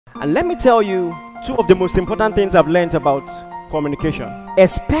And let me tell you two of the most important things I've learned about communication.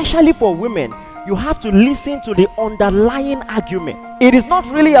 Especially for women, you have to listen to the underlying argument. It is not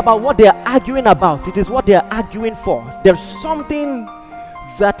really about what they're arguing about, it is what they're arguing for. There's something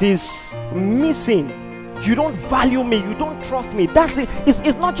that is missing. You don't value me, you don't trust me. That's it.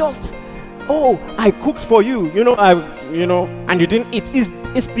 It's not just, oh, I cooked for you, and you didn't eat.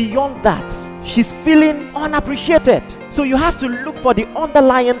 It's beyond that. She's feeling unappreciated. So you have to look for the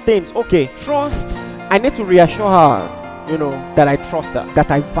underlying things. Okay, trust. I need to reassure her, that I trust her,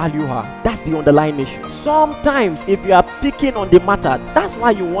 that I value her. That's the underlying issue. Sometimes if you are picking on the matter, that's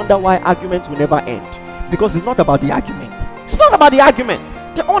why you wonder why arguments will never end. Because it's not about the argument. It's not about the argument.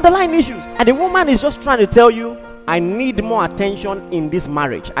 The underlying issues. And the woman is just trying to tell you, I need more attention in this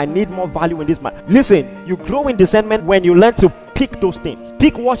marriage. I need more value in this marriage. Listen, you grow in discernment when you learn to pick those things.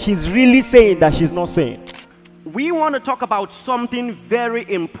 Pick what she's really saying that she's not saying. We want to talk about something very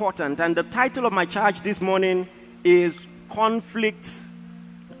important. And the title of my charge this morning is conflict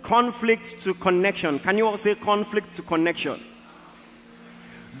to connection. Can you all say conflict to connection?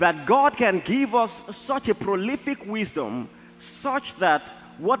 That God can give us such a prolific wisdom, such that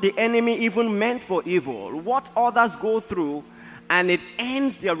what the enemy even meant for evil, what others go through, and it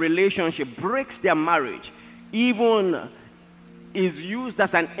ends their relationship, breaks their marriage, even is used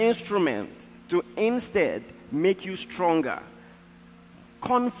as an instrument to instead make you stronger.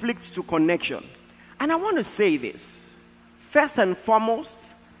 Conflict to connection. And I want to say this. First and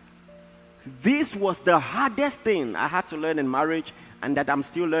foremost, this was the hardest thing I had to learn in marriage, and that I'm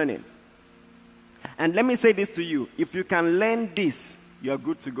still learning. And let me say this to you. If you can learn this, you're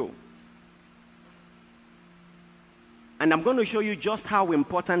good to go. And I'm going to show you just how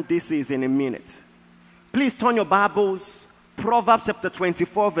important this is in a minute. Please turn your Bibles, Proverbs chapter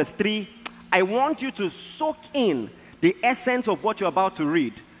 24, verse 3. I want you to soak in the essence of what you're about to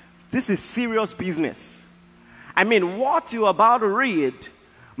read. This is serious business. I mean, what you're about to read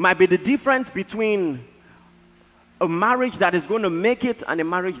might be the difference between a marriage that is going to make it and a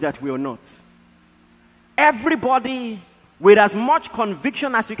marriage that will not. Everybody, with as much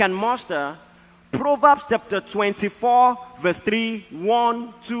conviction as you can muster, Proverbs chapter 24, verse 3,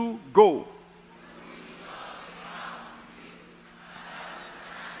 1, 2, go.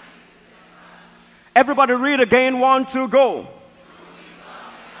 Everybody read again, 1, 2, go.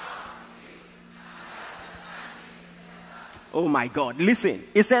 Oh my God, listen.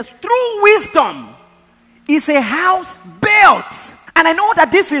 It says, through wisdom is a house built. And I know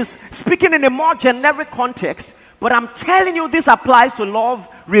that this is speaking in a more generic context, but I'm telling you this applies to love,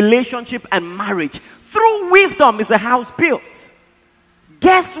 relationship, and marriage. Through wisdom is a house built.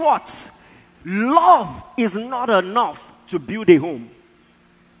 Guess what? Love is not enough to build a home.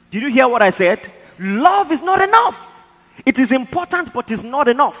 Did you hear what I said? Love is not enough. It is important, but it's not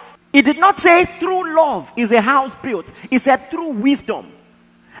enough. It did not say through love is a house built. It said through wisdom.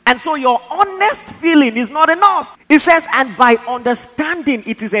 And so your honest feeling is not enough. It says, and by understanding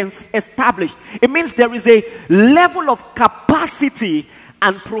it is established. It means there is a level of capacity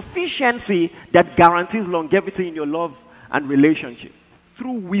and proficiency that guarantees longevity in your love and relationship.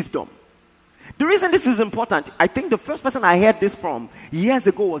 Through wisdom. The reason this is important, I think the first person I heard this from years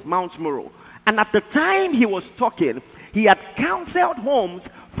ago was Mount Murrow. And at the time he was talking, he had counseled homes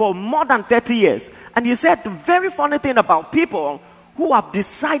for more than 30 years. And he said the very funny thing about people who have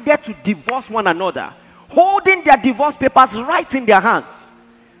decided to divorce one another, holding their divorce papers right in their hands.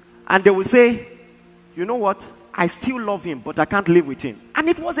 And they will say, you know what? I still love him, but I can't live with him. And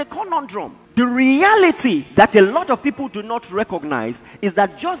it was a conundrum. The reality that a lot of people do not recognize is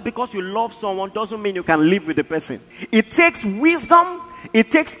that just because you love someone doesn't mean you can live with the person. It takes wisdom,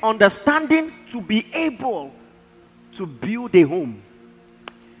 it takes understanding to be able to build a home.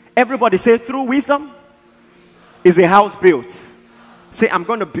 Everybody say, through wisdom is a house built. Say, I'm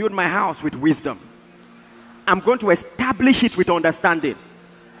going to build my house with wisdom. I'm going to establish it with understanding.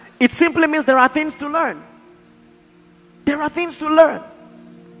 It simply means there are things to learn. There are things to learn.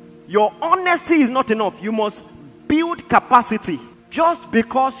 Your honesty is not enough. You must build capacity. Just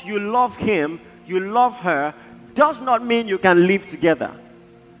because you love him, you love her, does not mean you can live together.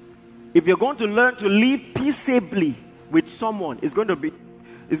 If you're going to learn to live peaceably with someone, it's going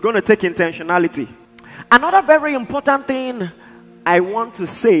to take intentionality. Another very important thing I want to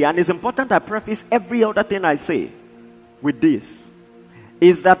say, and it's important I preface every other thing I say with this,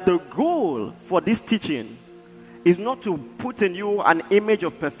 is that the goal for this teaching is not to put in you an image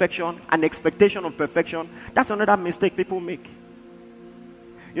of perfection, an expectation of perfection. That's another mistake people make.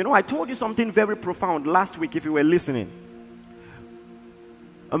 You know, I told you something very profound last week if you were listening.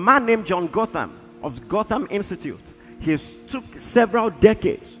 A man named John Gotham of Gotham Institute He took several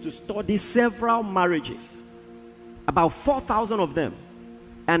decades to study several marriages, about 4,000 of them.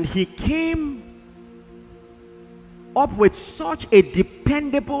 And he came up with such a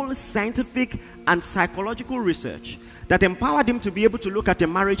dependable scientific and psychological research that empowered him to be able to look at a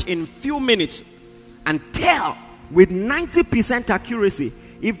marriage in few minutes and tell with 90% accuracy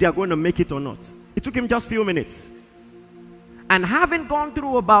if they are going to make it or not. It took him just few minutes. And having gone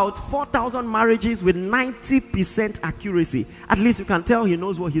through about 4,000 marriages with 90% accuracy, at least you can tell he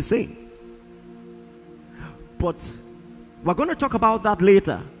knows what he's saying. But we're going to talk about that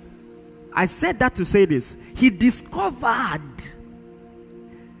later. I said that to say this. He discovered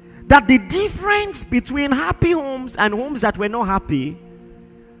that the difference between happy homes and homes that were not happy,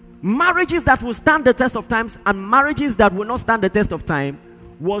 marriages that will stand the test of time and marriages that will not stand the test of time,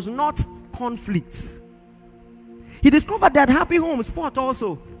 was not conflict. He discovered that happy homes fought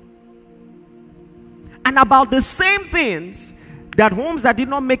also. And about the same things that homes that did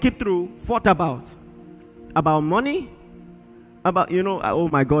not make it through fought about. About money, about, oh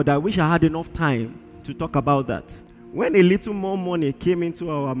my God, I wish I had enough time to talk about that. When a little more money came into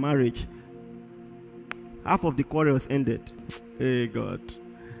our marriage, half of the quarrels ended. Hey, God.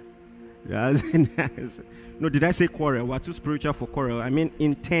 No, did I say quarrel? We're too spiritual for quarrel. I mean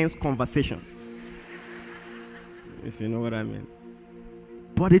intense conversations. If you know what I mean.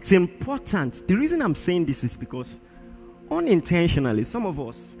 But it's important. The reason I'm saying this is because unintentionally, some of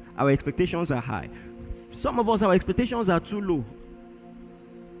us, our expectations are high. Some of us, our expectations are too low.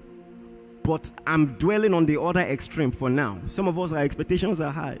 But I'm dwelling on the other extreme for now. Some of us, our expectations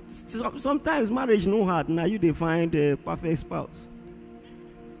are high. Sometimes marriage no hard. Now you define the perfect spouse.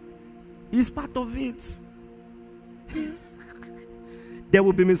 It's part of it. There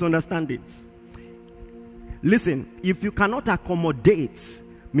will be misunderstandings. Listen, if you cannot accommodate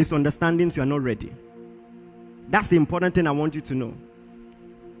misunderstandings, you are not ready. That's the important thing I want you to know.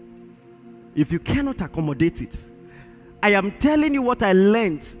 If you cannot accommodate it, I am telling you what I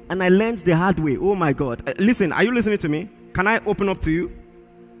learned, and I learned the hard way. Oh my God. Listen, are you listening to me? Can I open up to you?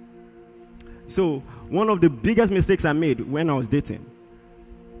 So, one of the biggest mistakes I made when I was dating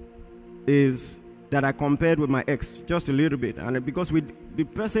is that I compared with my ex just a little bit. And because the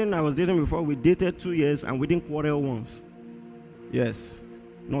person I was dating before, we dated 2 years and we didn't quarrel once. Yes,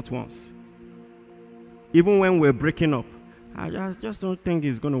 not once. Even when we're breaking up, I just don't think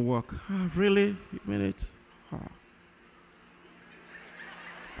it's going to work. Really? You mean it?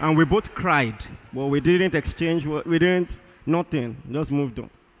 And we both cried. Well, we didn't exchange, nothing. Just moved on.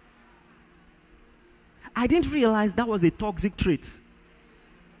 I didn't realize that was a toxic trait.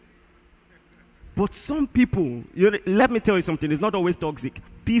 But some people, let me tell you something, it's not always toxic.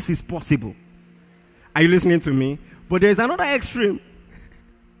 Peace is possible. Are you listening to me? But there's another extreme.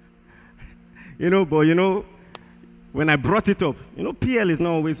 When I brought it up, PL is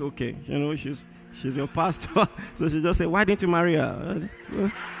not always okay. She's your pastor. So she just said, why didn't you marry her?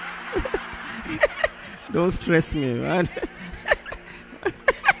 Don't stress me, right?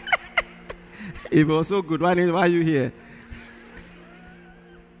 If it was so good, why are you here?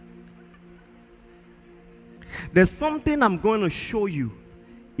 There's something I'm going to show you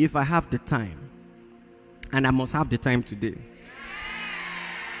if I have the time. And I must have the time today.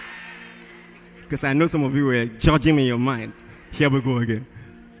 Because I know some of you were judging me in your mind. Here we go again.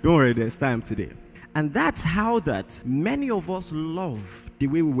 Don't worry, there's time today. And that's how that many of us love the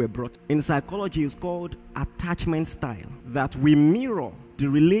way we were brought. In psychology, it's called attachment style. That we mirror the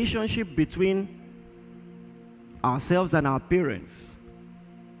relationship between ourselves and our parents.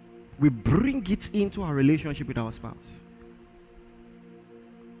 We bring it into our relationship with our spouse.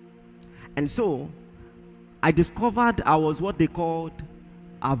 And so, I discovered I was what they called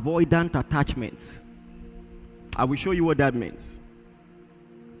avoidant attachments. I will show you what that means.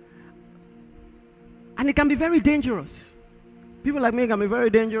 And it can be very dangerous. People like me can be very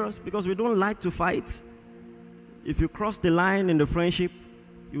dangerous because we don't like to fight. If you cross the line in the friendship,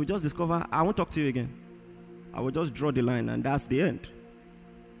 you will just discover, I won't talk to you again. I will just draw the line and that's the end.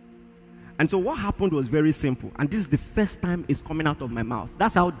 And so what happened was very simple. And this is the first time it's coming out of my mouth.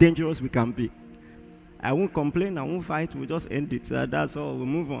 That's how dangerous we can be. I won't complain, I won't fight, we'll just end it. That's all, we'll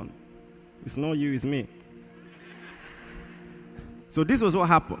move on. It's not you, it's me. So this was what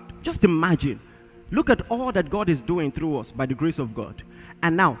happened. Just imagine. Look at all that God is doing through us by the grace of God.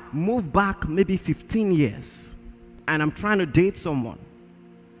 And now, move back maybe 15 years. And I'm trying to date someone.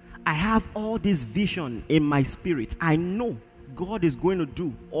 I have all this vision in my spirit. I know God is going to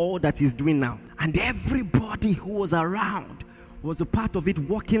do all that he's doing now. And everybody who was around was a part of it,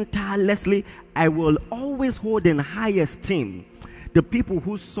 working tirelessly. I will always hold in high esteem the people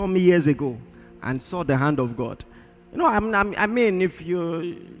who saw me years ago and saw the hand of God. You know, I mean, if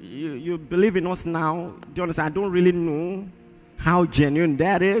you believe in us now, do you understand? I don't really know how genuine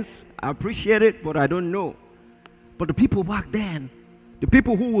that is. I appreciate it, but I don't know. But the people back then, the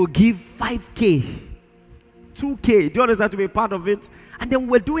people who will give 5K, 2K, do you understand, to be part of it? And then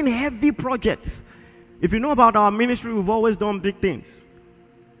we're doing heavy projects. If you know about our ministry, we've always done big things.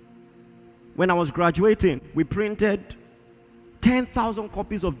 When I was graduating, we printed 10,000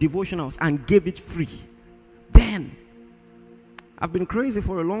 copies of devotionals and gave it free. Then, I've been crazy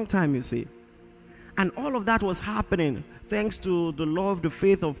for a long time, you see. And all of that was happening thanks to the love, the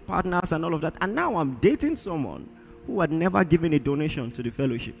faith of partners and all of that. And now I'm dating someone who had never given a donation to the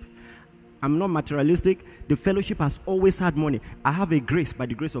fellowship. I'm not materialistic. The fellowship has always had money. I have a grace by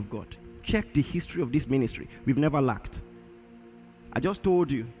the grace of God. Check the history of this ministry. We've never lacked. I just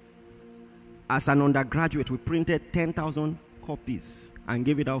told you, as an undergraduate, we printed 10,000 copies and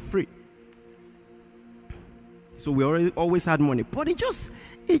gave it out free. So we always had money. But I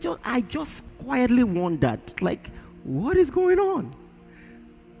just quietly wondered, like, what is going on?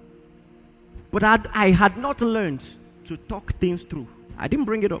 But I had not learned to talk things through. I didn't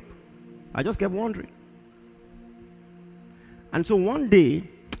bring it up. I just kept wondering. And so one day,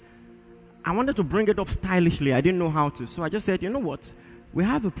 I wanted to bring it up stylishly. I didn't know how to. So I just said, you know what? We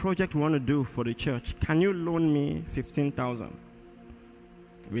have a project we want to do for the church. Can you loan me 15,000?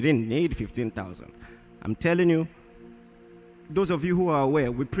 We didn't need 15,000. I'm telling you, those of you who are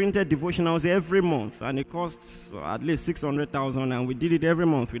aware, we printed devotionals every month, and it costs at least 600,000, and we did it every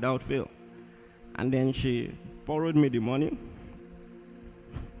month without fail. And then she borrowed me the money,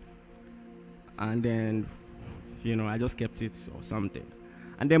 and then, you know, I just kept it or something.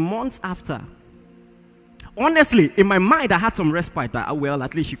 And then months after, honestly, in my mind, I had some respite that, well,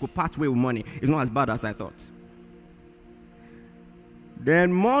 at least she could part way with money. It's not as bad as I thought.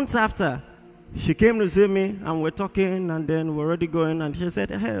 Then months after, she came to see me, and we're talking, and then we're already going, and she said,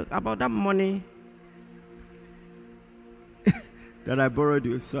 hey, about that money that I borrowed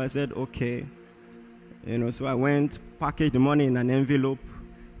you. So I said, okay. You know, so I went, packaged the money in an envelope.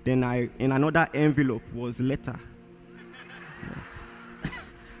 Then in another envelope was letter.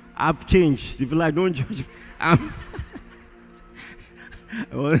 I've changed. If you like, don't judge. I'm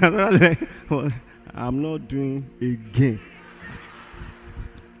not doing again.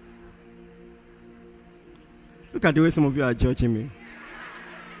 Look at the way some of you are judging me.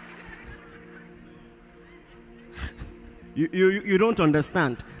 You don't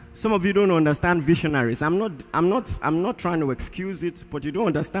understand. Some of you don't understand visionaries. I'm not trying to excuse it, but you don't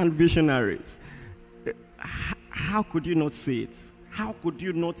understand visionaries. How could you not see it? How could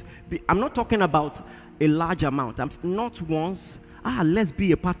you not be? I'm not talking about a large amount. I'm not once, let's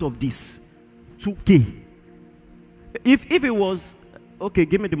be a part of this. 2K. If it was, okay,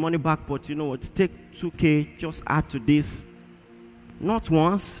 give me the money back, but you know what, take 2K, just add to this. Not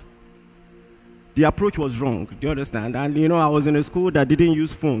once. The approach was wrong, do you understand? And you know, I was in a school that didn't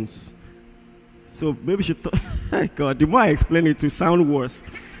use phones. So maybe she thought, oh God, the more I explain it to sound worse.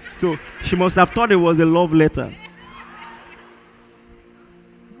 So she must have thought it was a love letter.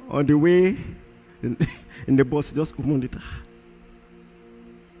 On the way, in the bus, just opened it.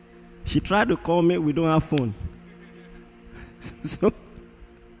 She tried to call me, we don't have phone. So,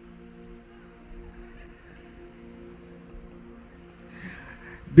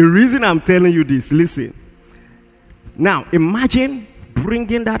 the reason I'm telling you this, listen. Now, imagine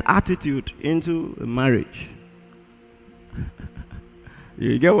bringing that attitude into a marriage.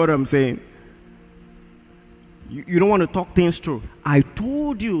 You get what I'm saying? You don't want to talk things through. I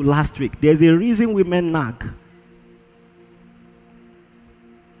told you last week, there's a reason women nag.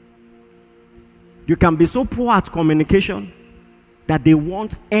 You can be so poor at communication that they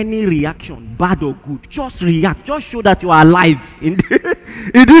want any reaction, bad or good. Just react. Just show that you are alive in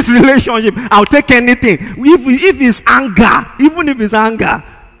this relationship. I'll take anything. If it's anger, even if it's anger.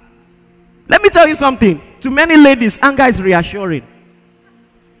 Let me tell you something. To many ladies, anger is reassuring.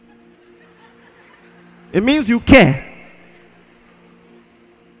 It means you care.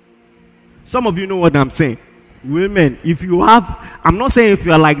 Some of you know what I'm saying. Women, if you have, I'm not saying if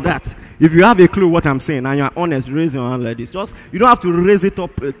you are like that. If you have a clue what I'm saying and you're honest, raise your hand like this. Just, you don't have to raise it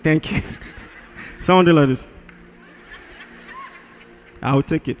up. Thank you. Something like this. I'll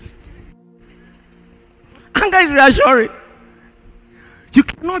take it. Anger is reassuring. You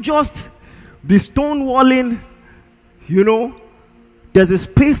cannot just be stonewalling, you know. There's a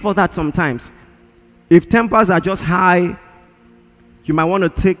space for that sometimes. If tempers are just high, you might want to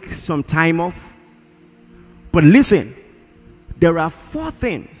take some time off. But listen, there are 4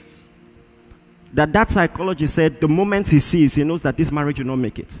 things that psychologist said the moment he sees, he knows that this marriage will not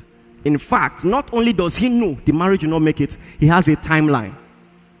make it. In fact, not only does he know the marriage will not make it, he has a timeline.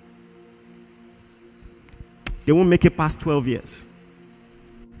 They won't make it past 12 years.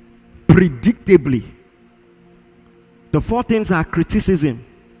 Predictably. The 4 things are criticism.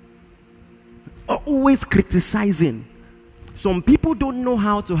 Always criticizing. Some people don't know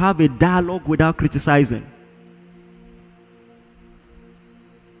how to have a dialogue without criticizing.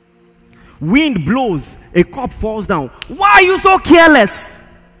 Wind blows, a cup falls down. Why are you so careless?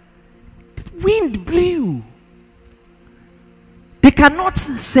 The wind blew. They cannot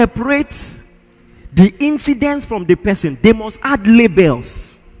separate the incidents from the person. They must add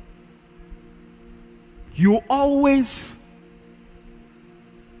labels. You always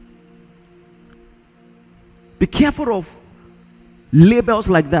be careful of labels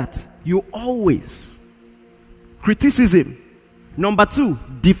like that. You always. Criticism. Number 2,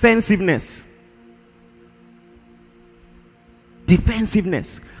 defensiveness.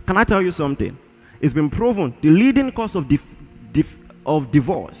 Defensiveness. Can I tell you something? It's been proven the leading cause of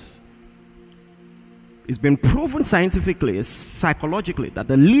divorce. It's been proven scientifically, psychologically, that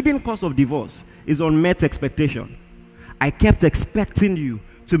the leading cause of divorce is unmet expectation. I kept expecting you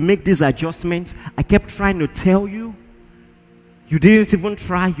to make these adjustments. I kept trying to tell you. You didn't even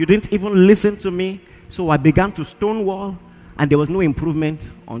try. You didn't even listen to me. So I began to stonewall, and there was no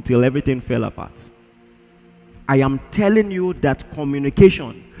improvement until everything fell apart. I am telling you that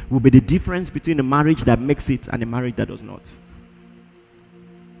communication will be the difference between a marriage that makes it and a marriage that does not.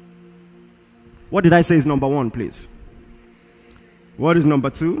 What did I say is number 1, please? What is number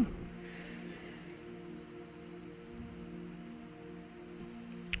 2?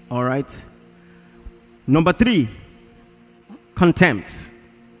 All right. Number 3, contempt.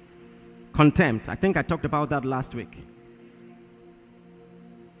 Contempt. I think I talked about that last week.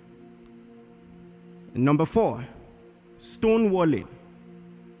 Number 4, stonewalling.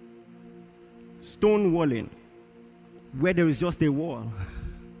 Stonewalling, where there is just a wall.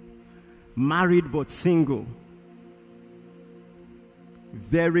 Married but single.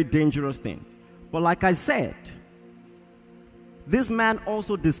 Very dangerous thing. But like I said, this man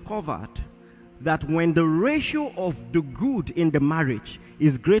also discovered that when the ratio of the good in the marriage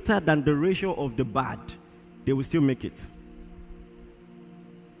is greater than the ratio of the bad, they will still make it.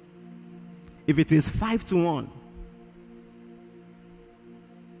 If it is 5-1,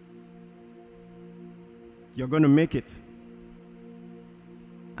 you're going to make it.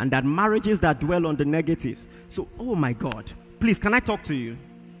 And that marriages that dwell on the negatives. So, oh my God, please, can I talk to you?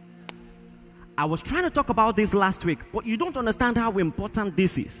 I was trying to talk about this last week, but you don't understand how important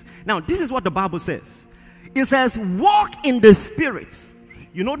this is. Now, this is what the Bible says. It says, walk in the Spirit.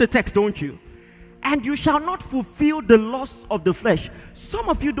 You know the text, don't you? And you shall not fulfill the lusts of the flesh. Some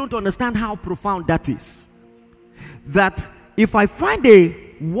of you don't understand how profound that is. That if I find a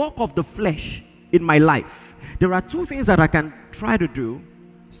walk of the flesh in my life, there are 2 things that I can try to do.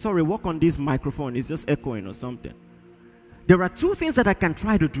 Sorry, walk on this microphone. It's just echoing or something. There are 2 things that I can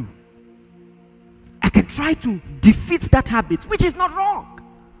try to do. I can try to defeat that habit, which is not wrong.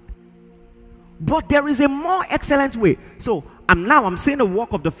 But there is a more excellent way. So, I'm seeing a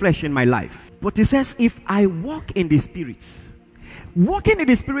walk of the flesh in my life. But it says, if I walk in the Spirit, walking in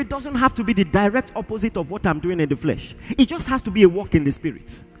the Spirit doesn't have to be the direct opposite of what I'm doing in the flesh. It just has to be a walk in the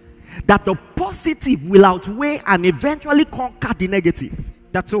Spirit. That the positive will outweigh and eventually conquer the negative.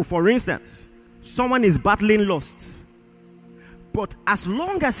 That's so, for instance, someone is battling lust. But as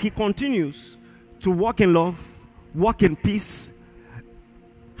long as he continues to walk in love, walk in peace,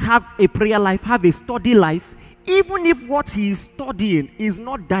 have a prayer life, have a study life, even if what he is studying is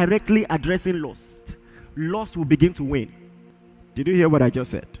not directly addressing lust, lust will begin to wane. Did you hear what I just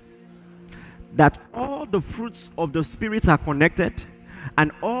said? That all the fruits of the Spirit are connected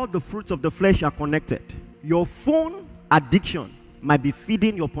and all the fruits of the flesh are connected. Your phone addiction might be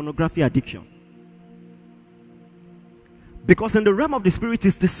feeding your pornography addiction. Because in the realm of the Spirit,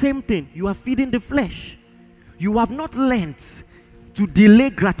 it's the same thing. You are feeding the flesh. You have not learned to delay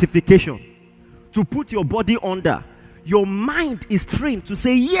gratification, to put your body under. Your mind is trained to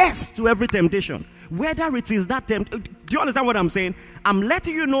say yes to every temptation. Whether it is that temptation. Do you understand what I'm saying? I'm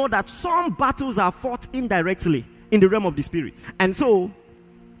letting you know that some battles are fought indirectly in the realm of the Spirit. And so,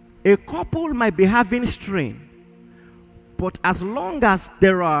 a couple might be having strain. But as long as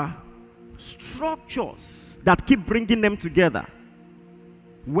there are structures that keep bringing them together.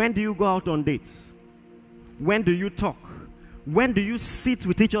 When do you go out on dates? When do you talk? When do you sit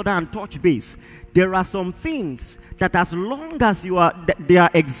with each other and touch base? There are some things that as long as they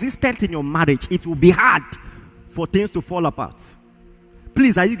are existent in your marriage, it will be hard for things to fall apart.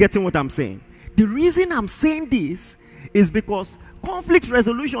 Please, are you getting what I'm saying? The reason I'm saying this is because conflict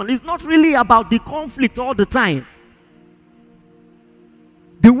resolution is not really about the conflict all the time.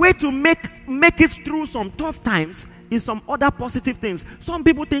 The way to make it through some tough times is some other positive things. Some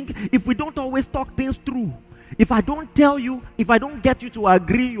people think if we don't always talk things through, if I don't tell you, if I don't get you to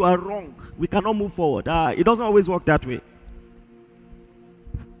agree you are wrong, we cannot move forward. It doesn't always work that way.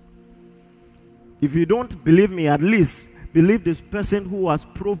 If you don't believe me, at least believe this person who has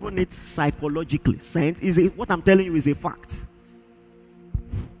proven it psychologically. What I'm telling you is a fact.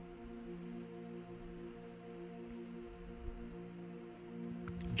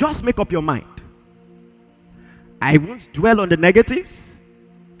 Just make up your mind. I won't dwell on the negatives,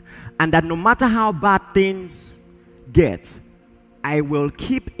 and that no matter how bad things get, I will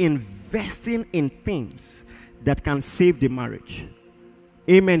keep investing in things that can save the marriage.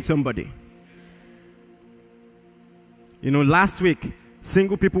 Amen, somebody. You know, last week,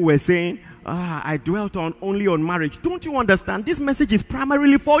 single people were saying, I dwelt only on marriage. Don't you understand? This message is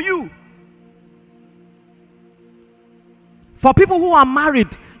primarily for you. For people who are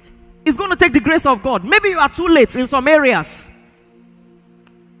married, it's going to take the grace of God. Maybe you are too late in some areas.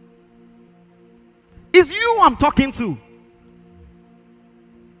 It's you I'm talking to.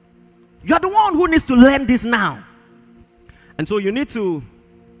 You're the one who needs to learn this now. And so you need to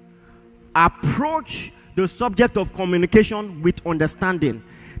approach the subject of communication with understanding.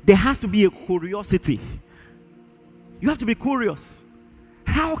 There has to be a curiosity. You have to be curious.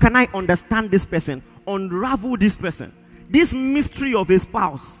 How can I understand this person? Unravel this person. This mystery of a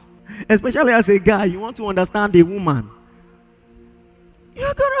spouse. Especially as a guy, you want to understand a woman.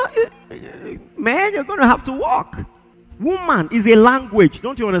 You're gonna have to walk. Woman is a language.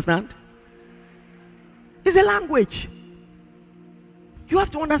 Don't you understand? It's a language. You have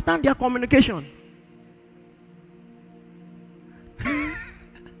to understand their communication.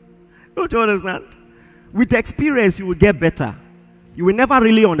 Don't you understand? With experience, you will get better. You will never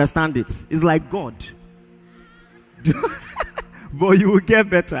really understand it. It's like God. But you will get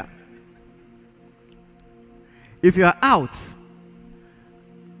better. If you are out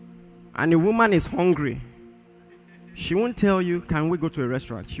and a woman is hungry, she won't tell you, can we go to a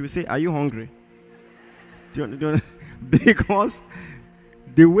restaurant? She will say, are you hungry? Because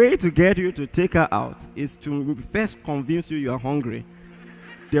the way to get you to take her out is to first convince you are hungry.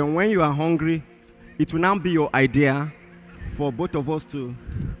 Then when you are hungry, it will now be your idea for both of us to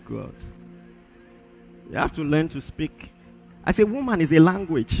go out. You have to learn to speak. I say woman is a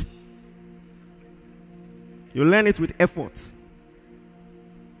language. You learn it with effort.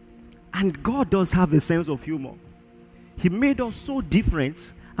 And God does have a sense of humor. He made us so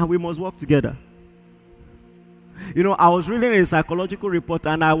different, and we must work together. You know, I was reading a psychological report,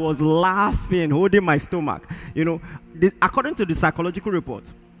 and I was laughing, holding my stomach. You know, according to the psychological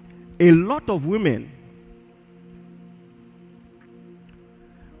report, a lot of women,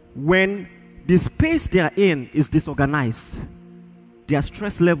 when the space they are in is disorganized, their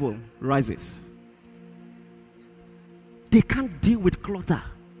stress level rises. They can't deal with clutter.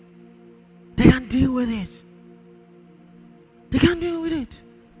 They can't deal with it. They can't deal with it.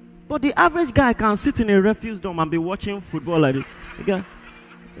 But the average guy can sit in a refuse dump and be watching football like this. The guy,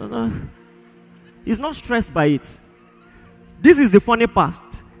 he's not stressed by it. This is the funny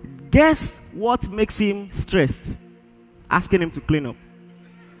part. Guess what makes him stressed? Asking him to clean up.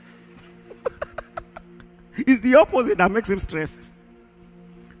 It's the opposite that makes him stressed.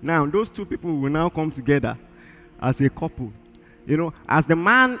 Now, those two people will now come together as a couple. You know, as the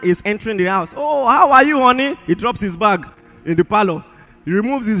man is entering the house, oh, how are you, honey? He drops his bag in the parlor. He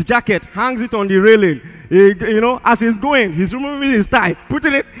removes his jacket, hangs it on the railing. You know, as he's going, he's removing his tie,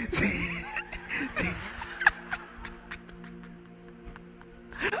 putting it.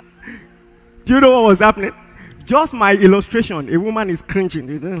 Do you know what was happening? Just my illustration, a woman is cringing.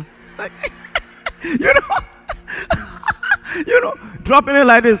 You know, dropping it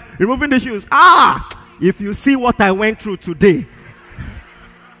like this, removing the shoes. If you see what I went through today.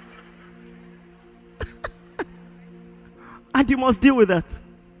 And you must deal with that.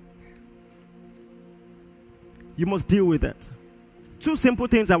 You must deal with that. Two simple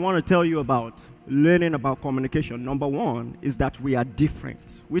things I want to tell you about learning about communication. Number one is that we are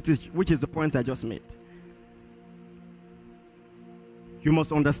different, which is the point I just made. You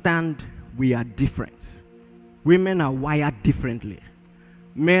must understand we are different. Women are wired differently.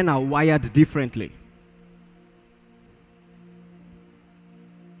 Men are wired differently.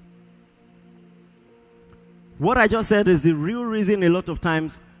 What I just said is the real reason a lot of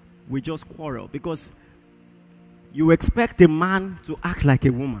times we just quarrel, because you expect a man to act like a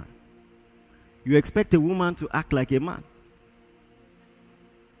woman. You expect a woman to act like a man.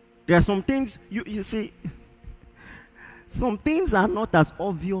 There are some things, you see, some things are not as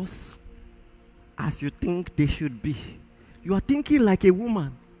obvious as you think they should be. You are thinking like a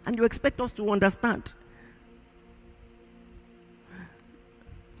woman, and you expect us to understand.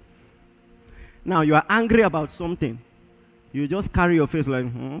 Now, you are angry about something. You just carry your face like,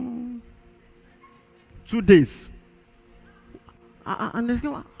 2 days. And they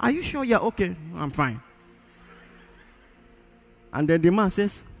go, are you sure you're okay? I'm fine. And then the man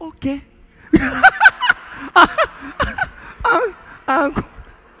says, okay.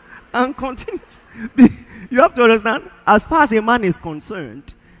 and continues. You have to understand, as far as a man is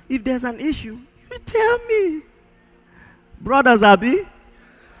concerned, if there's an issue, you tell me. Brothers, Abi,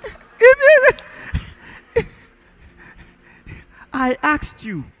 I asked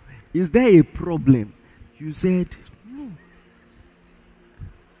you, is there a problem? You said, no.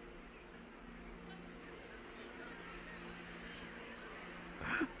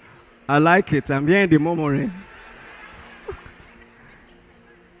 I like it. I'm hearing the murmuring.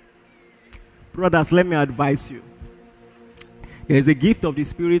 Brothers, let me advise you. There is a gift of the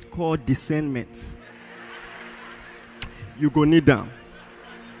Spirit called discernment. You go kneel down.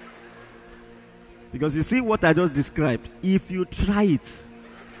 Because you see what I just described. If you try it,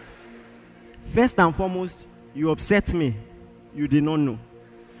 first and foremost, you upset me. You did not know.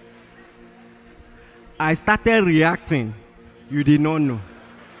 I started reacting. You did not know.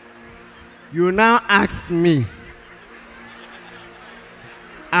 You now asked me,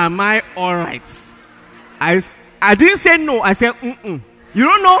 am I all right? I didn't say no. I said, mm-mm. You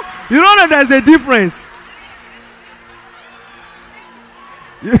don't know? You don't know there's a difference.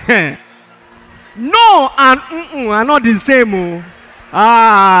 Yeah. No and mm-mm are not the same. Oh.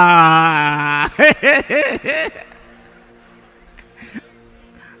 Ah.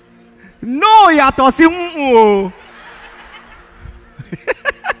 No, yàtọ̀ sí mm-mm.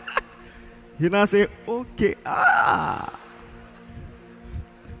 You now say, okay. Ah.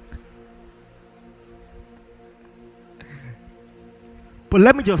 But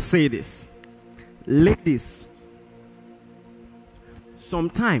let me just say this. Ladies,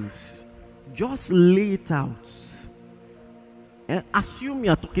 sometimes just lay it out. And assume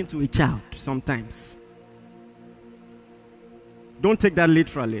you are talking to a child sometimes. Don't take that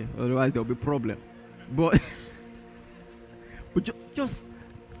literally, otherwise there will be a problem. But just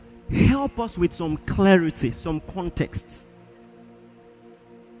help us with some clarity, some context.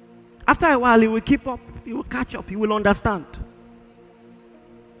 After a while, he will keep up, he will catch up, he will understand.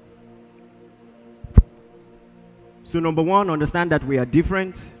 So number one, understand that we are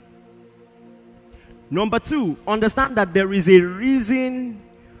different. Number two, understand that there is a reason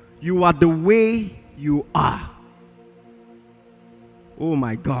you are the way you are. Oh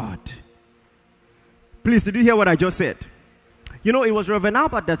my God. Please, did you hear what I just said? You know, it was Reverend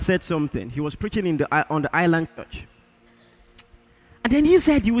Albert that said something. He was preaching on the island church. And then he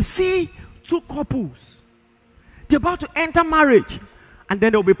said, you will see two couples. They're about to enter marriage. And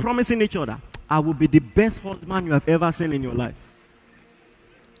then they'll be promising each other, I will be the best husband you have ever seen in your life.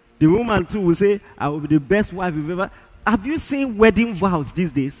 The woman too will say, I will be the best wife you've ever. Have you seen wedding vows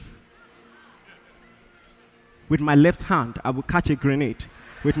these days? With my left hand, I will catch a grenade.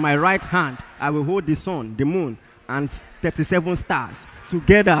 With my right hand, I will hold the sun, the moon, and 37 stars.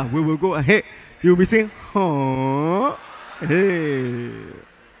 Together, we will go ahead. You'll be saying, huh? Hey.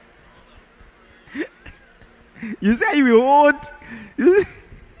 You said you will hold.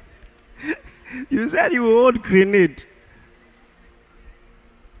 You said you will hold grenade.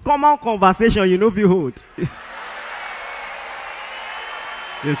 Common conversation, you know if you hold.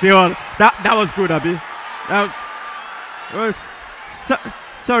 You see all that was good, Abi.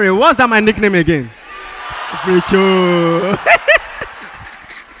 Sorry, what's that my nickname again? Preacher.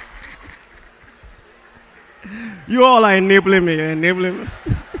 You all are enabling me, enabling me.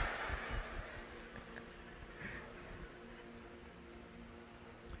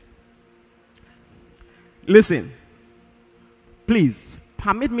 Listen, please,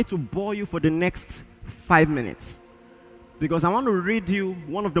 permit me to bore you for the next 5 minutes. Because I want to read you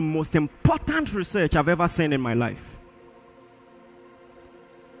one of the most important research I've ever seen in my life.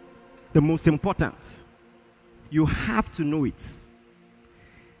 The most important. You have to know it.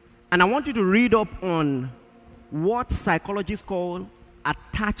 And I want you to read up on what psychologists call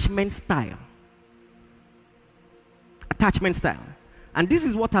attachment style. Attachment style. And this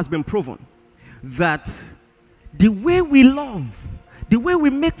is what has been proven. That the way we love, the way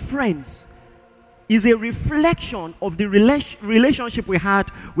we make friends, is a reflection of the relationship we had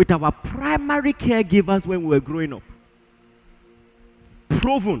with our primary caregivers when we were growing up.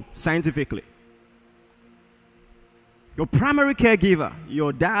 Proven scientifically. Your primary caregiver,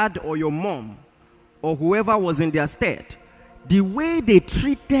 your dad or your mom, or whoever was in their stead, the way they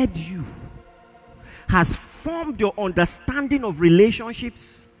treated you has formed your understanding of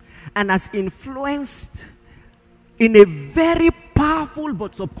relationships and has influenced in a very powerful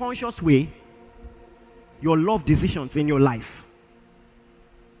but subconscious way your love decisions in your life.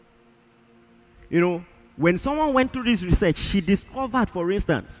 You know, when someone went through this research, she discovered, for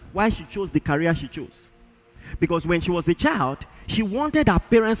instance, why she chose the career she chose. Because when she was a child, she wanted her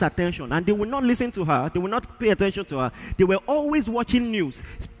parents' attention, and they would not listen to her, they would not pay attention to her. They were always watching news,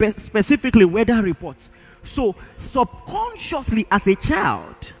 specifically weather reports. So subconsciously as a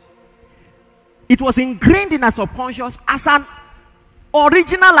child, it was ingrained in her subconscious as an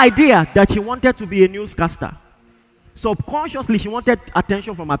original idea that she wanted to be a newscaster. Subconsciously, she wanted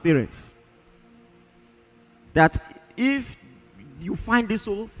attention from her parents. That if you find this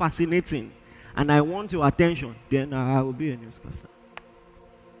so fascinating and I want your attention, then I will be a newscaster.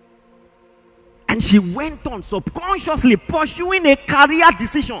 And she went on subconsciously pursuing a career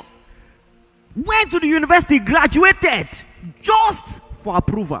decision. Went to the university, graduated just for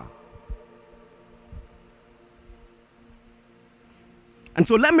approval. And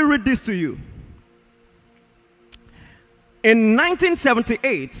so let me read this to you. In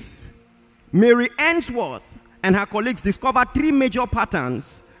 1978, Mary Ainsworth and her colleagues discovered 3 major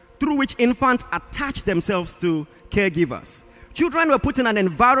patterns through which infants attach themselves to caregivers. Children were put in an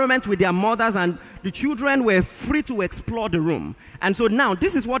environment with their mothers, and the children were free to explore the room. And so now,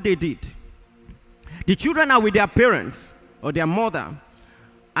 this is what they did. The children are with their parents or their mother,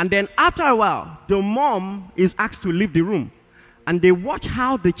 and then after a while, the mom is asked to leave the room, and they watch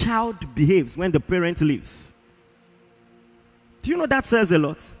how the child behaves when the parent leaves. Do you know that says a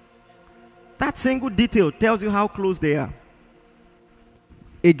lot? That single detail tells you how close they are.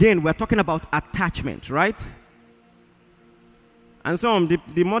 Again, we're talking about attachment, right? And some,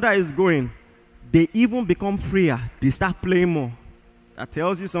 the mother is going, they even become freer. They start playing more. That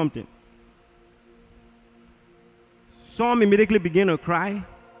tells you something. Some immediately begin to cry,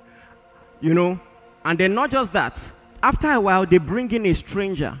 you know, and then not just that. After a while, they bring in a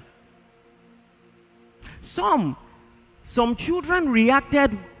stranger. Some children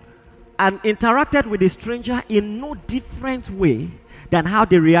reacted and interacted with a stranger in no different way than how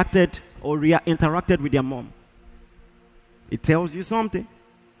they reacted or interacted with their mom. It tells you something.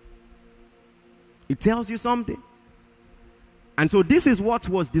 It tells you something. And so this is what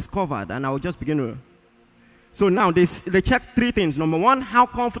was discovered, and I'll just begin to. So now they checked 3 things. Number 1, how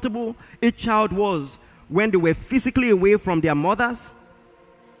comfortable each child was when they were physically away from their mothers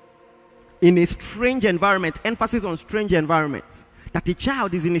in a strange environment. Emphasis on strange environment. That the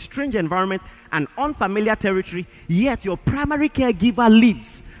child is in a strange environment and unfamiliar territory, yet your primary caregiver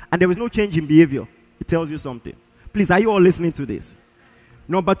lives and there is no change in behavior. It tells you something. Please, are you all listening to this?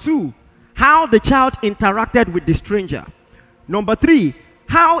 Number 2, how the child interacted with the stranger. Number 3,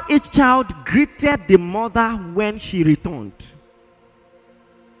 how each child greeted the mother when she returned.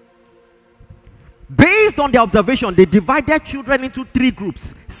 Based on their observation, they divided children into 3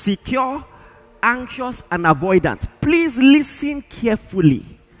 groups: secure, anxious, and avoidant. Please listen carefully.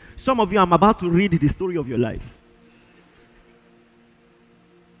 Some of you, I'm about to read the story of your life.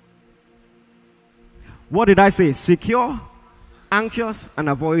 What did I say? Secure, anxious, and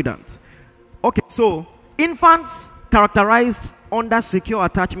avoidant. Okay, so infants characterized under secure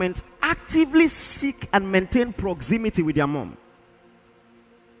attachment actively seek and maintain proximity with their mom.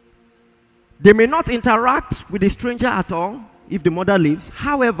 They may not interact with a stranger at all if the mother leaves.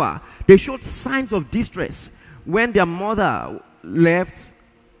 However, they showed signs of distress when their mother left,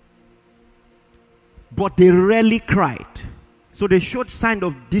 but they rarely cried. So they showed signs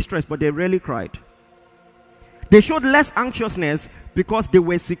of distress, but they rarely cried. They showed less anxiousness because they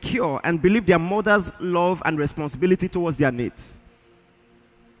were secure and believed their mother's love and responsibility towards their needs.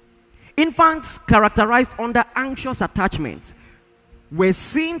 Infants characterized under anxious attachment were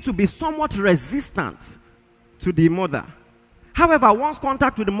seen to be somewhat resistant to the mother. However, once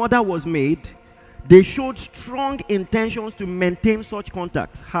contact with the mother was made, they showed strong intentions to maintain such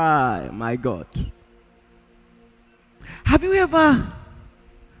contact. Hi, my God. Have you ever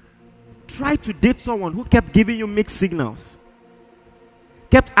tried to date someone who kept giving you mixed signals?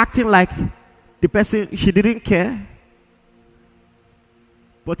 Kept acting like the person, she didn't care.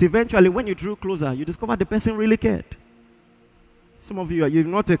 But eventually, when you drew closer, you discovered the person really cared. Some of you, you've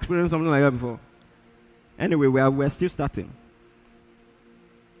not experienced something like that before. Anyway, we're still starting.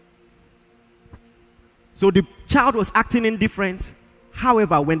 So the child was acting indifferent.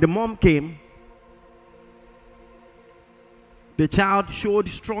 However, when the mom came, the child showed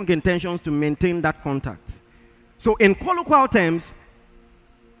strong intentions to maintain that contact. So in colloquial terms,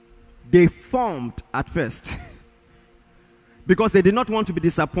 they formed at first because they did not want to be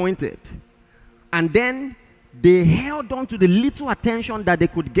disappointed. And then they held on to the little attention that they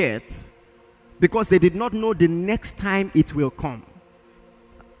could get because they did not know the next time it will come.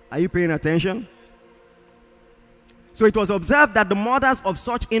 Are you paying attention? So it was observed that the mothers of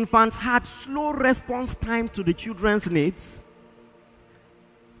such infants had slow response time to the children's needs.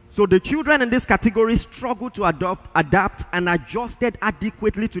 So the children in this category struggled to adapt and adjusted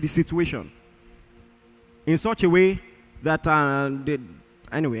adequately to the situation in such a way that,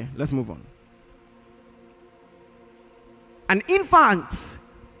 anyway, let's move on. An infant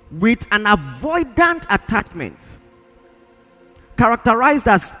with an avoidant attachment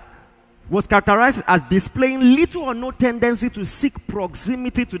was characterized as displaying little or no tendency to seek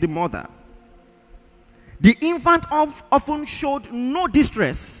proximity to the mother. The infant often showed no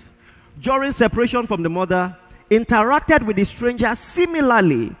distress during separation from the mother, interacted with the stranger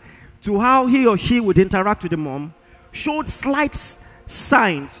similarly to how he or she would interact with the mom, showed slight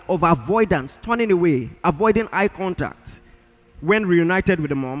signs of avoidance, turning away, avoiding eye contact when reunited with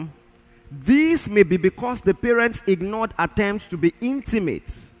the mom. This may be because the parents ignored attempts to be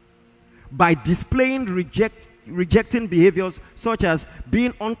intimate by displaying rejecting behaviors such as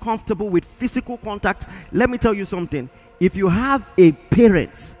being uncomfortable with physical contact. Let me tell you something. If you have a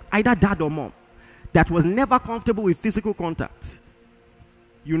parent, either dad or mom, that was never comfortable with physical contact,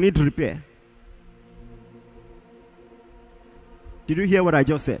 you need repair. Did you hear what I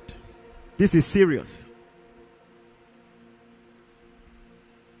just said? This is serious.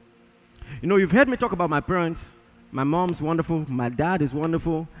 You know, you've heard me talk about my parents. My mom's wonderful. My dad is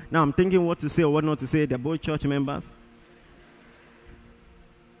wonderful. Now I'm thinking what to say or what not to say. They're both church members.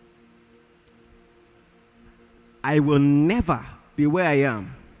 I will never be where I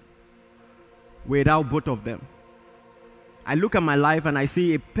am without both of them. I look at my life and I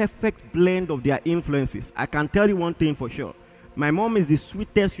see a perfect blend of their influences. I can tell you one thing for sure. My mom is the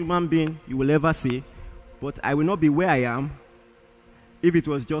sweetest human being you will ever see, but I will not be where I am if it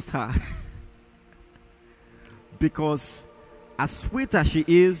was just her. Because as sweet as she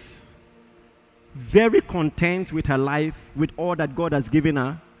is, very content with her life, with all that God has given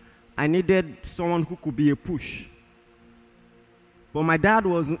her, I needed someone who could be a push. But my dad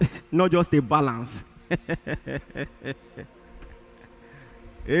was not just a balance.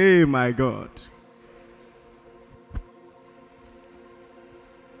 Hey, my God.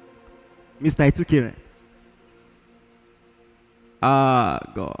 Mr. Iren. Ah,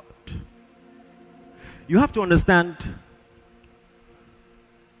 God. You have to understand.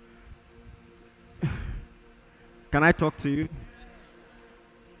 Can I talk to you?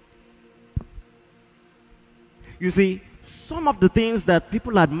 You see, some of the things that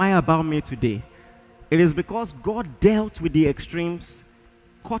people admire about me today, it is because God dealt with the extremes,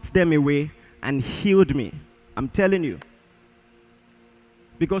 cut them away, and healed me. I'm telling you.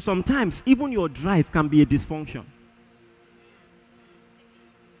 Because sometimes even your drive can be a dysfunction.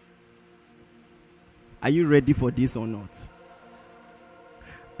 Are you ready for this or not?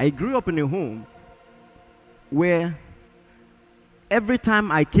 I grew up in a home where every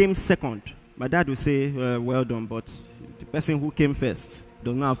time I came second, my dad would say, well done, but the person who came first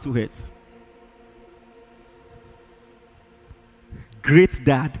does not have two heads. Great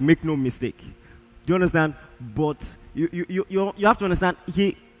dad, make no mistake. Do you understand? But you have to understand,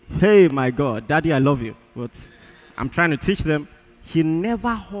 hey, my God, Daddy, I love you. But I'm trying to teach them. He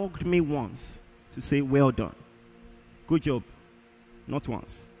never hugged me once to say, well done. Good job. Not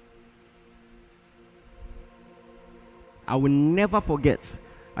once. I will never forget.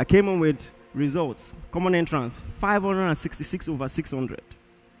 I came on with results. Common entrance, 566 over 600.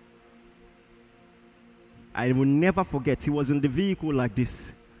 I will never forget. He was in the vehicle like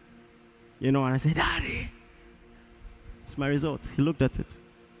this. You know, and I said, Daddy, it's my result. He looked at it.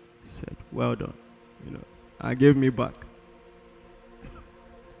 He said, well done. You know, I gave me back.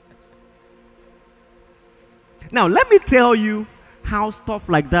 Now, let me tell you how stuff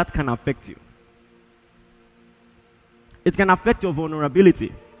like that can affect you. It can affect your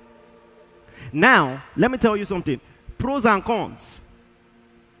vulnerability. Now, let me tell you something. Pros and cons.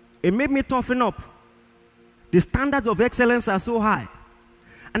 It made me toughen up. The standards of excellence are so high.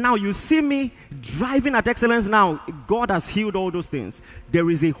 And now you see me driving at excellence now. God has healed all those things. There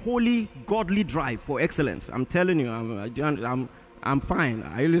is a holy, godly drive for excellence. I'm telling you, I'm fine.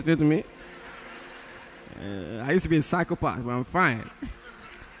 Are you listening to me? I used to be a psychopath, but I'm fine.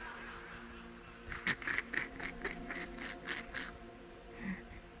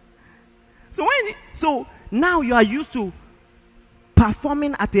 So now you are used to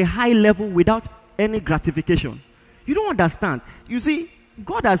performing at a high level without any gratification. You don't understand. You see,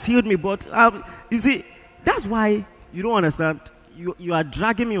 God has healed me, but you see, that's why you don't understand. You are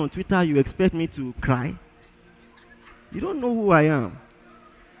dragging me on Twitter. You expect me to cry. You don't know who I am.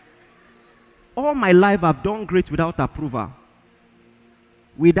 All my life, I've done great without approval.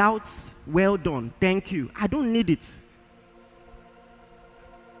 Without, well done, thank you. I don't need it.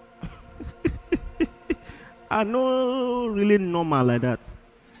 I'm not really normal like that.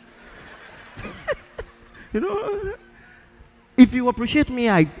 You know, if you appreciate me,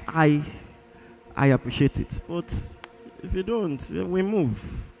 I appreciate it. But if you don't, we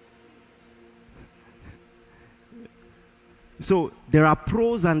move. So there are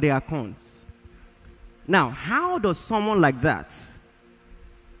pros and there are cons. Now, how does someone like that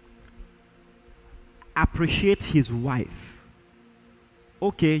appreciate his wife?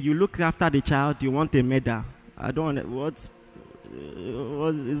 Okay, you look after the child, you want a medal. I don't want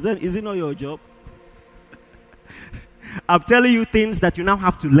is it not your job? I'm telling you things that you now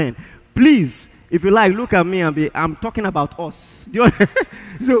have to learn. Please, if you like, look at me and I'm talking about us.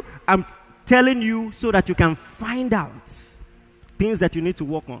 So I'm telling you so that you can find out things that you need to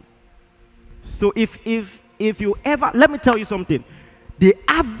work on. So if you ever, let me tell you something. The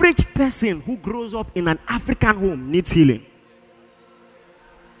average person who grows up in an African home needs healing.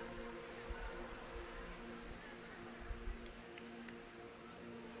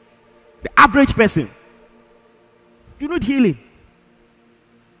 The average person. You need healing.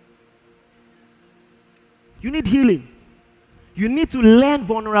 You need healing. You need to learn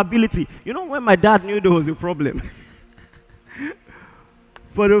vulnerability. You know, when my dad knew there was a problem,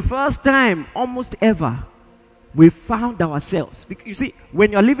 for the first time almost ever, we found ourselves. Because you see,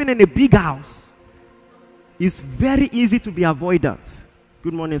 when you're living in a big house, it's very easy to be avoidant.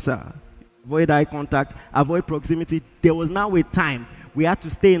 Good morning, sir. Avoid eye contact, avoid proximity. There was now a time we had to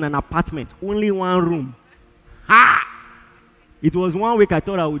stay in an apartment, only one room. Ha! It was 1 week I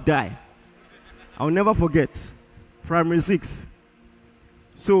thought I would die. I'll never forget. Primary 6.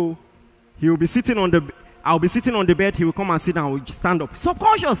 So he will be sitting on the I'll be sitting on the bed, he will come and sit down, I will stand up.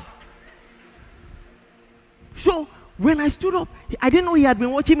 Subconscious. So when I stood up, I didn't know he had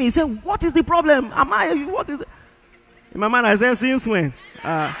been watching me. He said, "What is the problem? What is it?" In my mind, I said, "Since when?"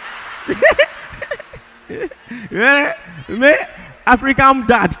 Me, African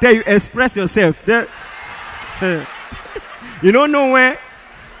dad, tell you, express yourself. You don't know when?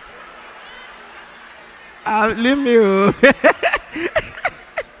 Leave me.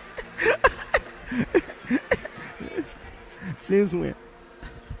 Since when?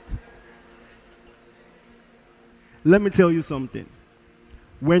 Let me tell you something.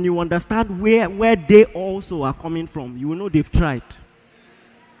 When you understand where they also are coming from, you will know they've tried.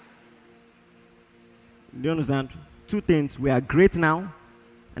 Do you understand? Two things. We are great now.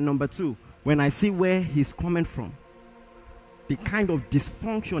 And number two, when I see where he's coming from, the kind of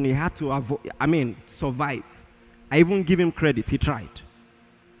dysfunction he had to survive, I even give him credit. He tried.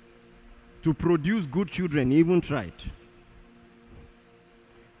 To produce good children, he even tried.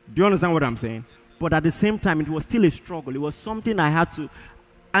 Do you understand what I'm saying? But at the same time, it was still a struggle. It was something I had to.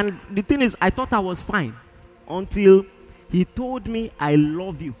 And the thing is, I thought I was fine until he told me, "I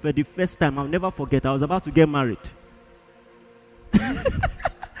love you," for the first time. I'll never forget. I was about to get married.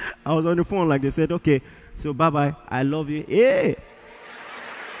 I was on the phone, like they said, "Okay, so bye-bye, I love you." Hey!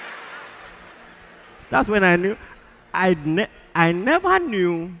 That's when I knew. I never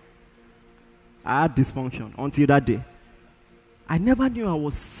knew I had dysfunction until that day. I never knew I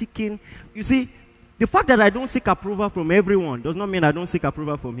was seeking. You see, the fact that I don't seek approval from everyone does not mean I don't seek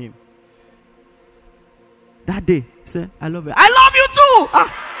approval from him. That day, he said, "I love you." I love you too!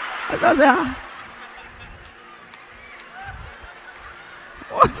 I said,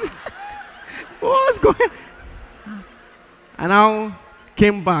 What's going on? And now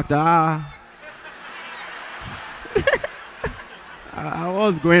came back.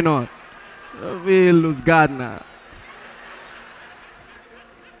 What's going on? We lose God now.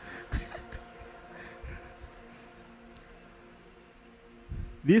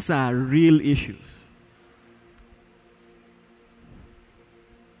 These are real issues.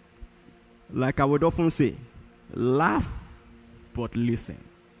 Like I would often say, laugh but listen.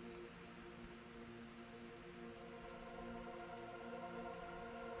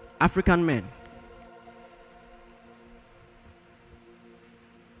 African men.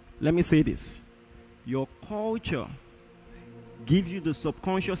 Let me say this. Your culture gives you the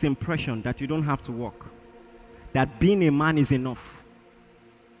subconscious impression that you don't have to work. That being a man is enough.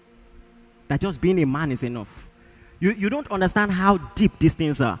 That just being a man is enough. You don't understand how deep these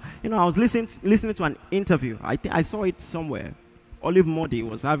things are. You know, I was listening to an interview. I saw it somewhere. Olive Modi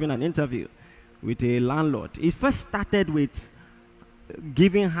was having an interview with a landlord. It first started with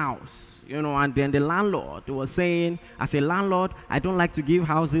giving house, and then the landlord was saying, as a landlord, I don't like to give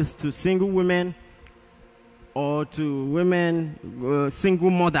houses to single women or to women, single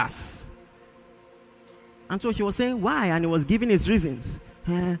mothers. And so she was saying, why? And he was giving his reasons.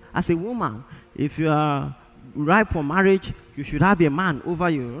 As a woman, if you are ripe for marriage, you should have a man over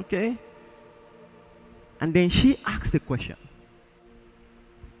you, okay? And then she asked the question,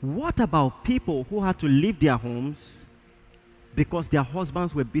 what about people who had to leave their homes because their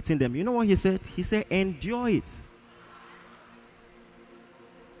husbands were beating them? You know what he said? He said, endure it.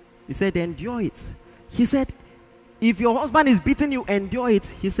 He said, endure it. He said, if your husband is beating you, endure it.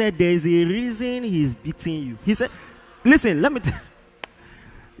 He said, there is a reason he's beating you. He said, listen, let me tell you,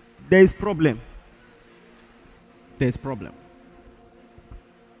 there is problem. There is problem.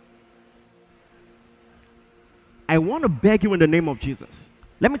 I want to beg you in the name of Jesus.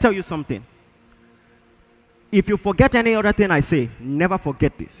 Let me tell you something. If you forget any other thing I say, never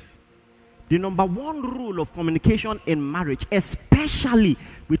forget this. The number one rule of communication in marriage, especially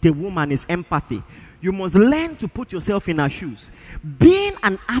with a woman, is empathy. You must learn to put yourself in her shoes. Being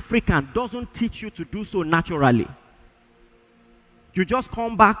an African doesn't teach you to do so naturally. You just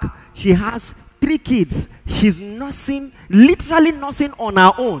come back, she has 3 kids. She's nursing, literally nursing on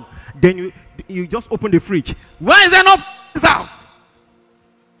her own. Then you just open the fridge. Why is there no this house?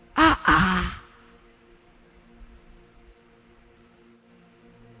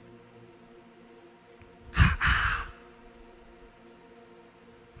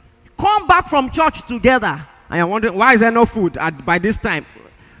 Come back from church together. And you're wondering, why is there no food by this time?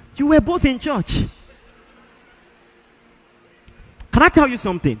 You were both in church. Can I tell you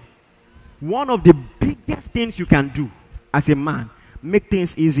something? One of the biggest things you can do as a man, make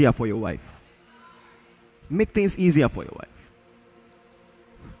things easier for your wife. Make things easier for your wife.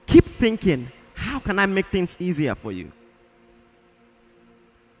 Keep thinking, how can I make things easier for you?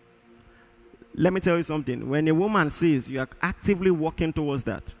 Let me tell you something. When a woman sees you are actively working towards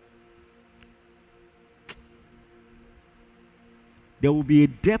that, there will be a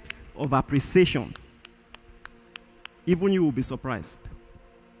depth of appreciation. Even you will be surprised.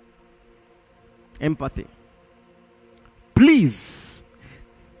 Empathy. Please,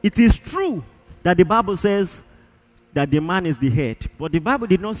 it is true that the Bible says that the man is the head, but the Bible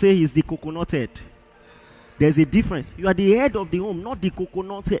did not say he's the coconut head. There's a difference. You are the head of the home, not the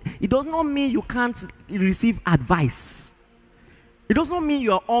coconut head. It does not mean you can't receive advice. It does not mean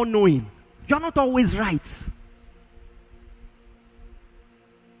you are all-knowing. You are not always right.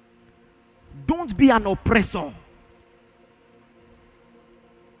 Don't be an oppressor.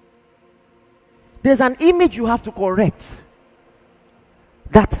 There's an image you have to correct.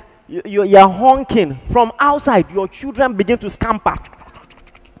 That you're honking. From outside, your children begin to scamper.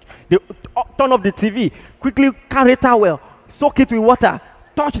 They turn off the TV. Quickly carry towel. Soak it with water.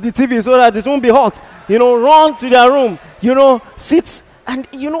 Touch the TV so that it won't be hot. Run to their room. Sit. And,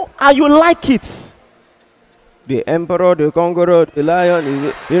 and you like it. The Emperor, the Conqueror, the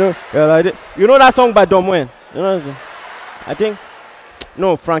Lion, you know that song by Domwen? I think,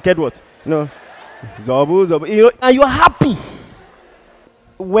 no, Frank Edwards. Zobu, Zobu. And you're happy.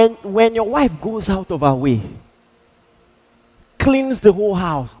 When your wife goes out of her way, cleans the whole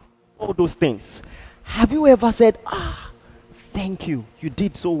house, all those things, have you ever said, thank you, you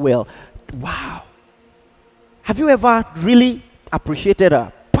did so well, wow? Have you ever really appreciated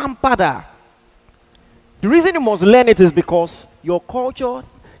her, pampered her? The reason you must learn it is because your culture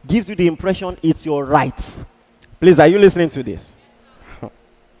gives you the impression it's your right. Please, are you listening to this?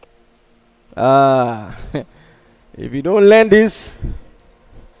 If you don't learn this,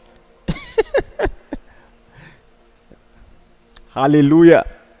 hallelujah.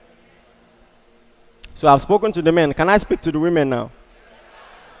 So I've spoken to the men. Can I speak to the women now?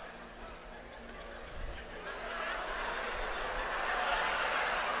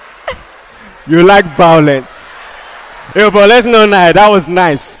 You like violence. Yeah, but let's not lie. That was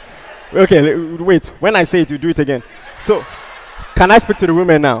nice. Okay, wait. When I say it, you do it again. So, can I speak to the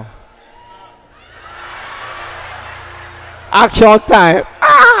women now? Action time.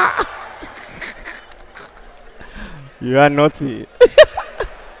 You are naughty.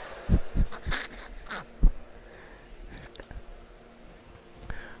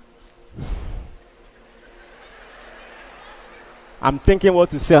 I'm thinking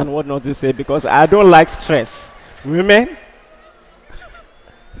what to say and what not to say because I don't like stress. Women,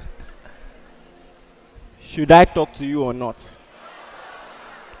 should I talk to you or not?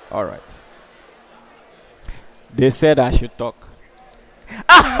 All right. They said I should talk.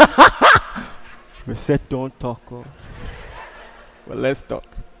 We said don't talk. Oh. Well, let's talk.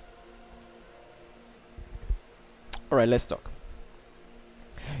 All right, let's talk.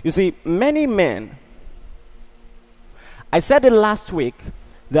 You see, many men, I said it last week,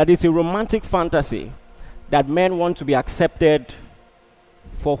 that it's a romantic fantasy that men want to be accepted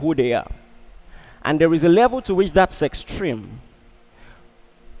for who they are. And there is a level to which that's extreme.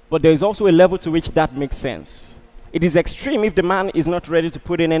 But there is also a level to which that makes sense. It is extreme if the man is not ready to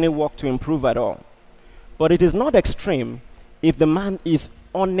put in any work to improve at all. But it is not extreme if the man is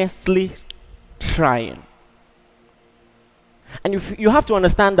honestly trying. And you have to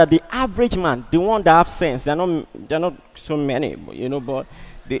understand that the average man, the one that have sense, they're not so many, but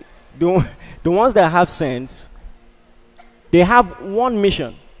the ones that have sense, they have one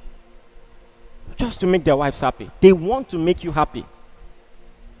mission, just to make their wives happy. They want to make you happy.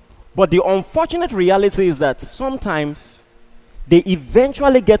 But the unfortunate reality is that sometimes they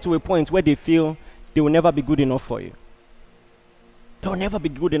eventually get to a point where they feel they will never be good enough for you. They will never be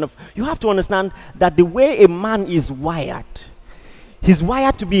good enough. You have to understand that the way a man is wired, he's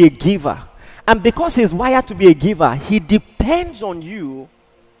wired to be a giver. And because he's wired to be a giver, he depends on you.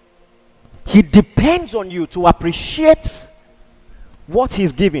 He depends on you to appreciate what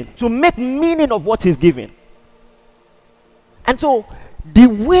he's giving, to make meaning of what he's giving. And so, the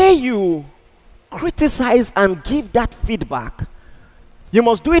way you criticize and give that feedback, you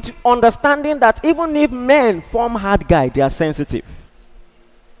must do it understanding that even if men form hard guy, they are sensitive.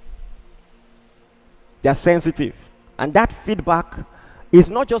 They are sensitive. And that feedback is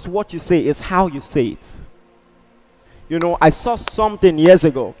not just what you say, it's how you say it. I saw something years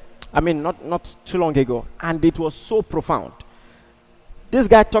ago. Not too long ago. And it was so profound. This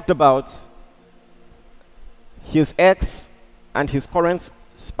guy talked about his ex and his current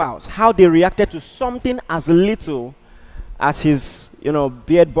spouse, how they reacted to something as little as his,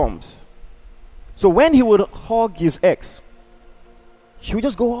 beard bumps. So when he would hug his ex, she would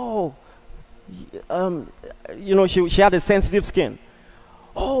just go, she had a sensitive skin.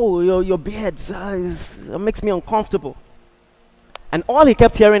 Oh, your beard makes me uncomfortable. And all he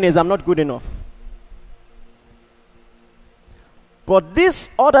kept hearing is, I'm not good enough. But this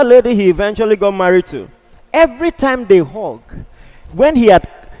other lady he eventually got married to, every time they hug, when he had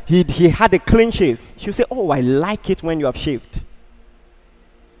a clean shave, she would say, oh, I like it when you have shaved.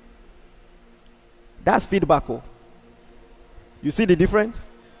 That's feedback. Oh. You see the difference?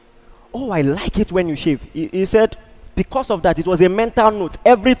 Oh, I like it when you shave. He said, because of that, it was a mental note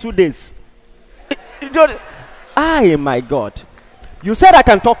every 2 days. My God. You said I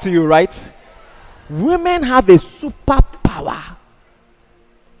can talk to you, right? Women have a superpower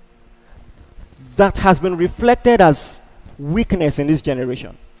that has been reflected as weakness in this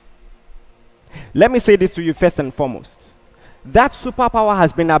generation. Let me say this to you first and foremost. That superpower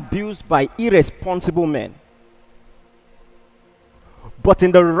has been abused by irresponsible men. But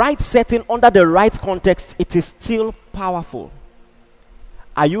in the right setting, under the right context, it is still powerful.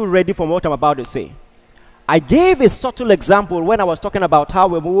 Are you ready for what I'm about to say? I gave a subtle example when I was talking about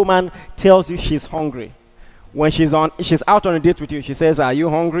how a woman tells you she's hungry. When she's out on a date with you, she says, are you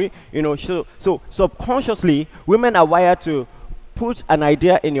hungry? So subconsciously, women are wired to put an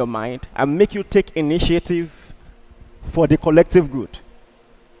idea in your mind and make you take initiative for the collective good.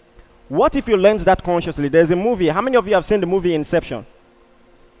 What if you learned that consciously? There's a movie. How many of you have seen the movie Inception?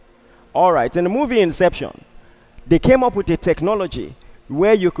 All right. In the movie Inception, they came up with a technology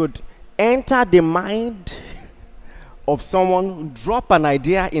where you could enter the mind of someone, drop an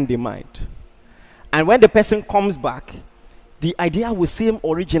idea in the mind. And when the person comes back, the idea will seem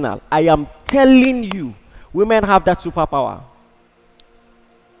original. I am telling you, women have that superpower.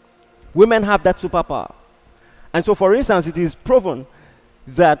 Women have that superpower. And so, for instance, it is proven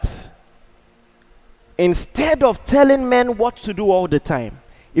that instead of telling men what to do all the time,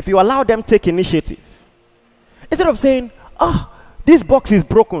 if you allow them take initiative, instead of saying, this box is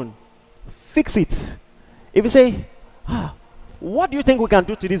broken, fix it. If you say, what do you think we can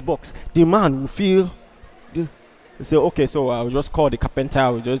do to this box? The man will feel, they say, okay, so I'll just call the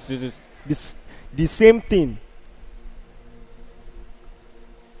carpenter, we'll just the same thing.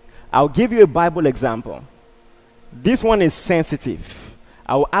 I'll give you a Bible example. This one is sensitive.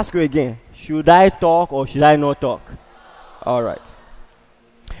 I will ask you again, should I talk or should I not talk? All right.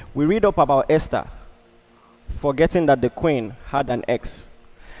 We read up about Esther, forgetting that the queen had an ex.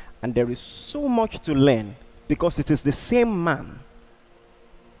 And there is so much to learn because it is the same man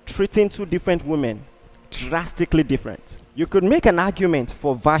treating two different women drastically different. You could make an argument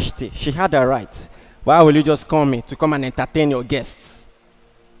for Vashti. She had a right. Why will you just call me to come and entertain your guests?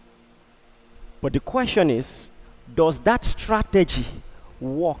 But the question is, does that strategy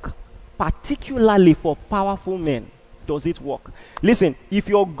work, particularly for powerful men? Does it work? Listen, if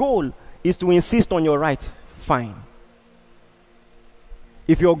your goal is to insist on your rights, fine.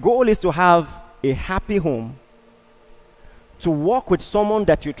 If your goal is to have a happy home, to work with someone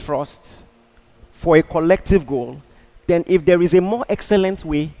that you trust for a collective goal, then if there is a more excellent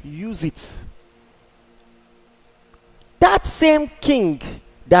way, use it. That same king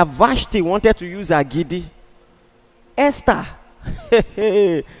that Vashti wanted to use Agidi, Esther,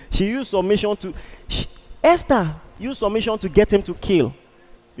 she used submission to, Esther used submission to get him to kill.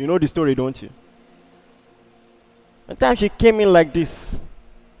 You know the story, don't you? One time she came in like this.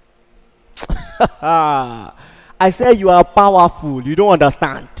 I said, you are powerful. You don't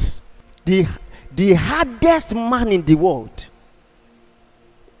understand. The hardest man in the world.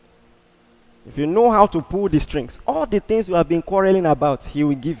 If you know how to pull the strings, all the things you have been quarreling about, he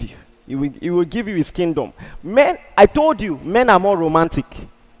will give you. He will give you his kingdom. Men, I told you, men are more romantic.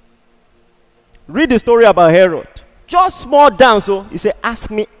 Read the story about Herod. Just small down, so he said,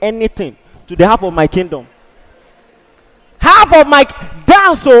 ask me anything to the half of my kingdom. Half of my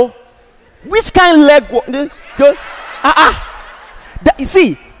down, so which kind leg? You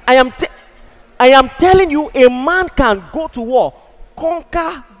see, I am telling you, a man can go to war,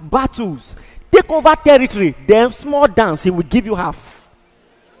 conquer battles, take over territory, then small dance, he will give you half.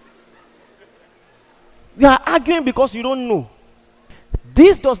 You are arguing because you don't know.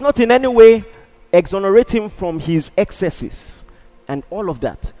 This does not in any way exonerate him from his excesses and all of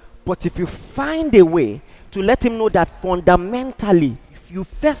that. But if you find a way to let him know that fundamentally, if you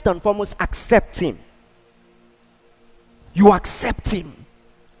first and foremost accept him, you accept him,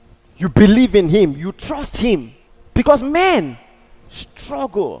 you believe in him, you trust him. Because men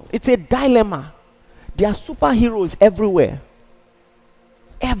struggle. It's a dilemma. There are superheroes everywhere.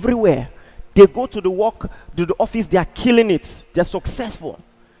 Everywhere. They go to the work, to the office, they are killing it. They're successful.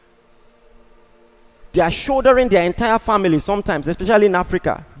 They are shouldering their entire family sometimes, especially in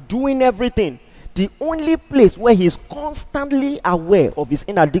Africa, doing everything. The only place where he is constantly aware of his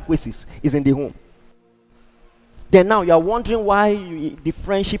inadequacies is in the home. Then now you are wondering why the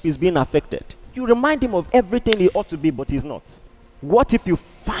friendship is being affected. You remind him of everything he ought to be, but he's not. What if you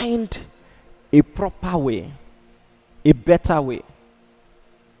find a proper way, a better way?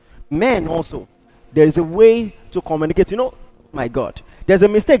 Men also, there is a way to communicate. You know, my God, there's a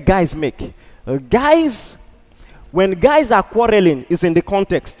mistake guys make. When guys are quarreling, it's in the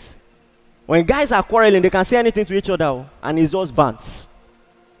context. When guys are quarreling, they can say anything to each other, and it's just bants.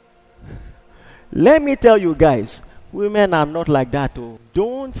 Let me tell you guys, women are not like that. Oh.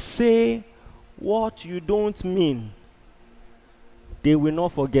 Don't say what you don't mean. They will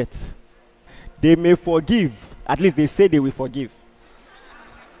not forget. They may forgive. At least they say they will forgive.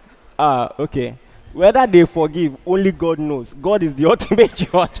 Okay. Whether they forgive, only God knows. God is the ultimate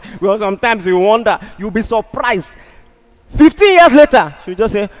judge. Because sometimes you wonder, you'll be surprised. 15 years later, she'll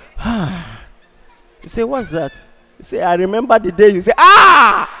just say, ah. You say, what's that? You say, I remember the day. You say,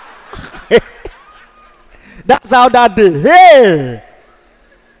 ah! That's how that day. Hey!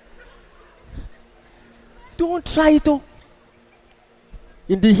 Don't try it. Oh.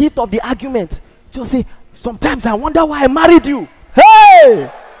 In the heat of the argument, just say, sometimes I wonder why I married you.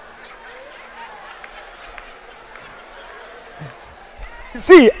 Hey!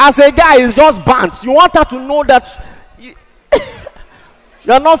 See, as a guy, it's just bant. You want her to know that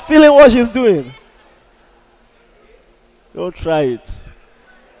you're not feeling what she's doing. Don't try it.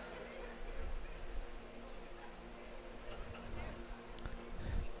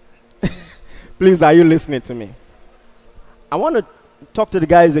 Please, are you listening to me? I want to talk to the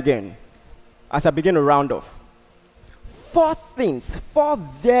guys again as I begin to round off. 4 things, 4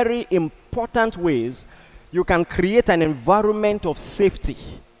 very important ways you can create an environment of safety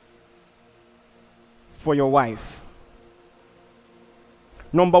for your wife.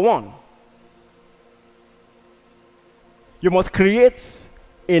 Number 1, you must create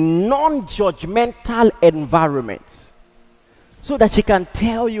a non-judgmental environment so that she can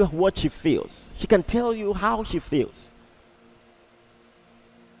tell you what she feels. She can tell you how she feels.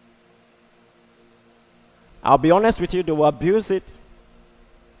 I'll be honest with you, they will abuse it,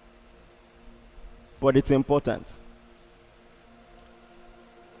 but it's important.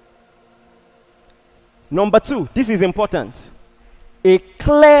 Number 2, this is important. A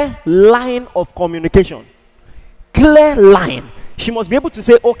clear line of communication. Clear line. She must be able to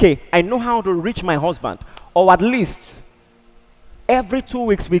say, okay, I know how to reach my husband. Or at least, every 2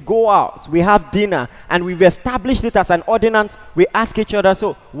 weeks we go out, we have dinner, and we've established it as an ordinance. We ask each other,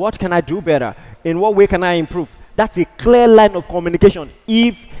 so what can I do better? In what way can I improve? That's a clear line of communication.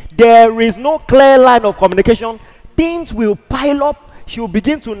 If there is no clear line of communication, things will pile up. She will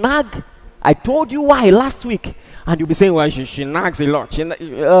begin to nag. I told you why last week. And you'll be saying, well, she nags a lot.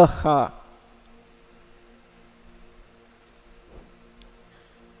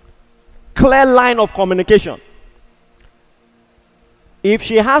 clear line of communication. If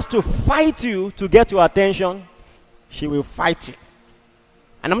she has to fight you to get your attention, she will fight you.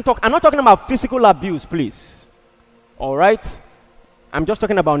 And I'm not talking about physical abuse, please. All right? I'm just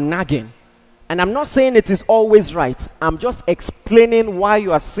talking about nagging. And I'm not saying it is always right. I'm just explaining why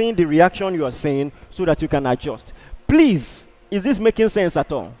you are seeing the reaction you are seeing so that you can adjust. Please, is this making sense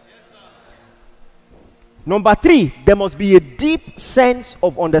at all? Yes, number 3, there must be a deep sense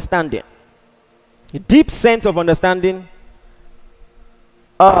of understanding. A deep sense of understanding.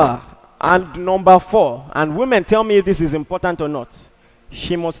 And number 4, and women, tell me if this is important or not.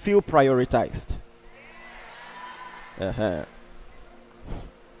 She must feel prioritized.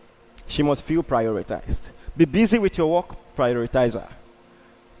 She must feel prioritized. Be busy with your work, prioritize her.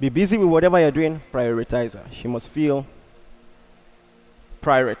 Be busy with whatever you're doing, prioritize her. She must feel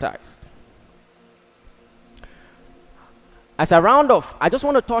prioritized. As a round off, I just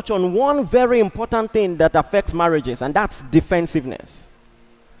want to touch on one very important thing that affects marriages, and that's defensiveness.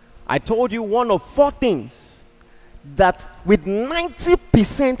 I told you one of 4 things that with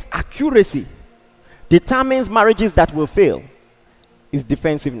 90% accuracy determines marriages that will fail is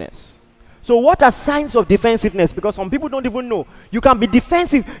defensiveness. So what are signs of defensiveness? Because some people don't even know. You can be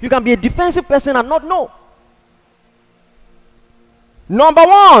defensive. You can be a defensive person and not know. Number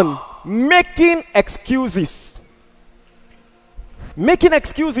 1, making excuses. Making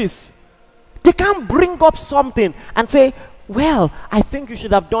excuses. They can't bring up something and say, well, I think you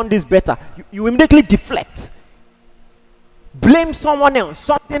should have done this better. You immediately deflect. Blame someone else,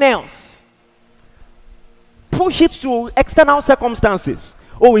 something else. Push it to external circumstances.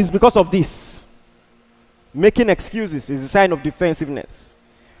 Oh, it's because of this. Making excuses is a sign of defensiveness.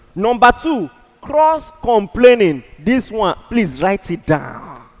 Number 2, cross-complaining. This one, please write it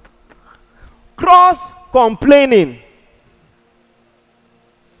down. Cross-complaining.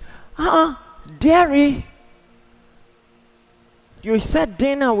 Derry, you said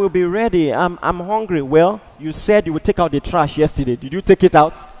dinner will be ready. I'm hungry. Well, you said you would take out the trash yesterday. Did you take it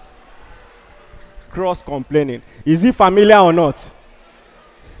out? Cross-complaining. Is it familiar or not?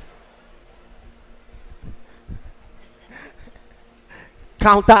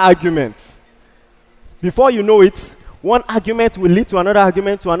 Counter arguments. Before you know it, one argument will lead to another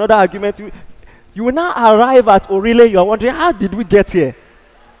argument, to another argument. You will now arrive at Orile. You are wondering, how did we get here?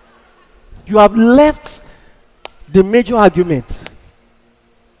 You have left the major arguments.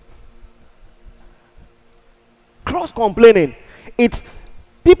 Cross-complaining. It's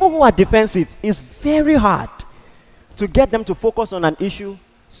people who are defensive. It's very hard to get them to focus on an issue,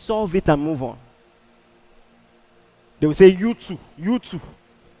 solve it, and move on. They will say, you too, you too.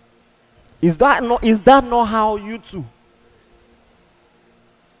 Is that not how you too?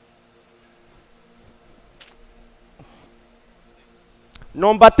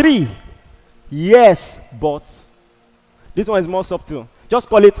 Number 3, yes, but. This one is more subtle. Just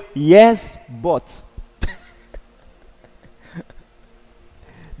call it yes, but.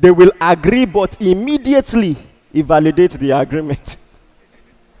 They will agree, but immediately invalidate the agreement.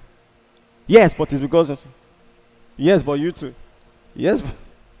 Yes, but it's because of. Yes, but you too. Yes.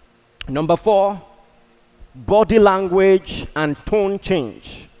 Number 4, body language and tone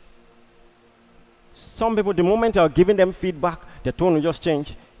change. Some people, the moment you are giving them feedback, the tone will just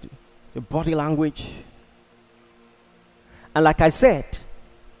change. The body language. And like I said,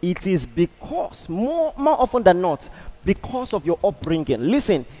 it is because, more often than not, because of your upbringing.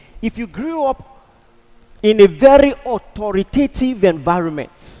 Listen, if you grew up in a very authoritative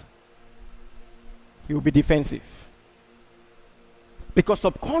environment, you will be defensive. Because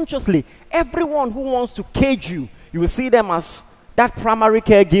subconsciously, everyone who wants to cage you, you will see them as that primary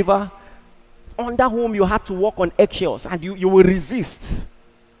caregiver under whom you had to walk on eggshells, and you will resist.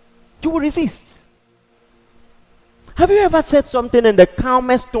 You will resist. Have you ever said something in the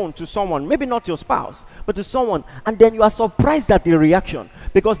calmest tone to someone, maybe not your spouse, but to someone, and then you are surprised at the reaction?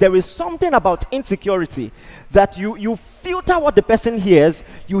 Because there is something about insecurity that you filter what the person hears,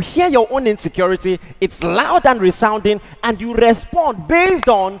 you hear your own insecurity, it's loud and resounding, and you respond based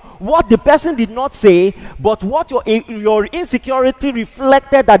on what the person did not say, but what your insecurity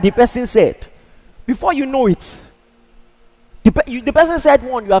reflected that the person said. Before you know it, the person said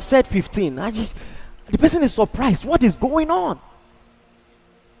 1, you have said 15. The person is surprised. What is going on?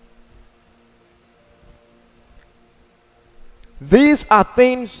 These are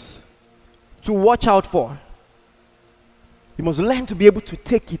things to watch out for. You must learn to be able to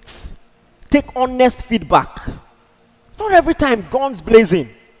take it. Take honest feedback. Not every time guns blazing.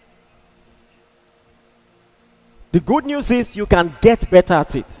 The good news is you can get better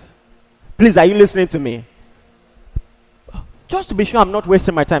at it. Please, are you listening to me? Just to be sure I'm not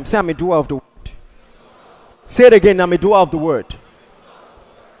wasting my time, say I'm a doer of the word. Say it again, I'm a doer of the word.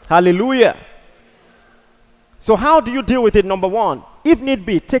 Hallelujah. So how do you deal with it? Number one, if need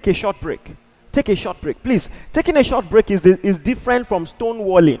be, take a short break. Take a short break. Please, taking a short break is different from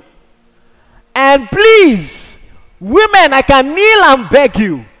stonewalling. And please, women, I can kneel and beg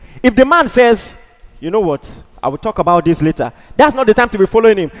you. If the man says, you know what, I will talk about this later, that's not the time to be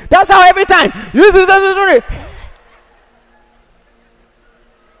following him. That's how every time.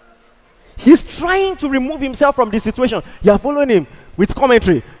 He's trying to remove himself from this situation. You are following him with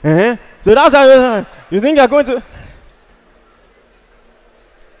commentary. So that's how you think you're going to.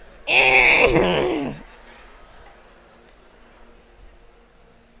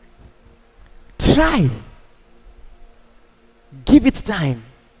 Try. Give it time.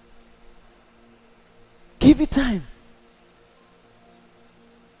 Give it time.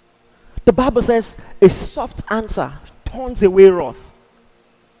 The Bible says a soft answer turns away wrath.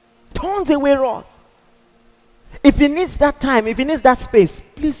 Turns away wrath. If he needs that time, if he needs that space,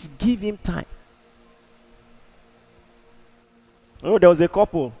 please give him time. Oh, there was a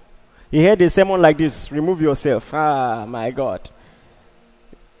couple. He heard a sermon like this, remove yourself. Ah, my God.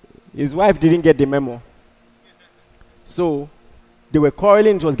 His wife didn't get the memo. So, they were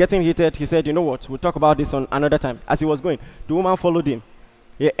quarreling, it was getting heated. He said, you know what, we'll talk about this on another time. As he was going, the woman followed him.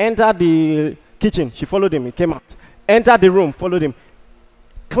 He entered the kitchen, she followed him, he came out. Entered the room, followed him.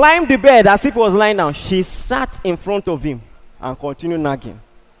 Climbed the bed as if he was lying down. She sat in front of him and continued nagging.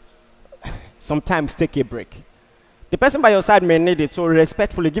 Sometimes take a break. The person by your side may need it, so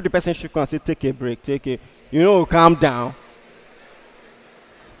respectfully give the person shake and say, take a break, calm down.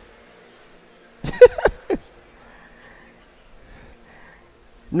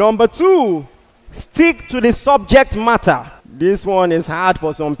 Number two, stick to the subject matter. This one is hard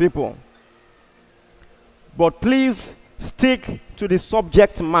for some people. But please stick to the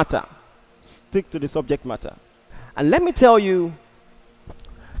subject matter. Stick to the subject matter. And let me tell you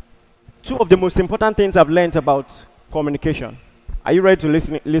two of the most important things I've learned about communication. Are you ready to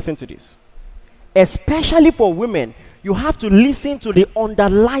listen to this? Especially for women, you have to listen to the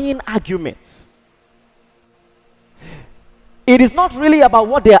underlying arguments. It is not really about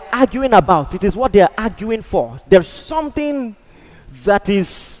what they are arguing about. It is what they are arguing for. There's something that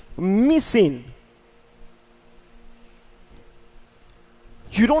is missing.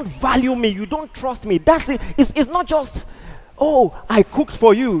 You don't value me. You don't trust me. That's it. It's not just, oh, I cooked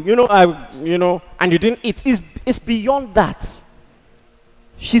for you, and you didn't eat. It's beyond that.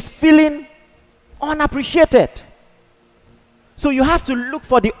 She's feeling unappreciated. So you have to look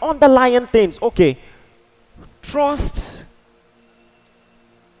for the underlying things. Okay, trust.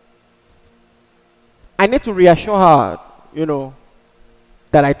 I need to reassure her,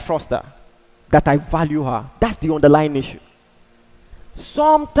 that I trust her, that I value her. That's the underlying issue.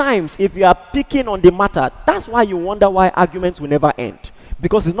 Sometimes, if you are picking on the matter, that's why you wonder why arguments will never end.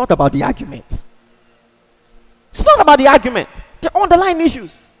 Because it's not about the argument. It's not about the argument. The underlying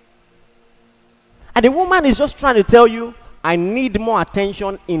issues. And the woman is just trying to tell you, I need more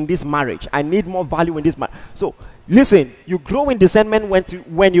attention in this marriage. I need more value in this marriage. So, listen, you grow in discernment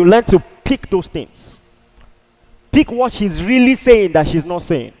when you learn to pick those things. Pick what she's really saying that she's not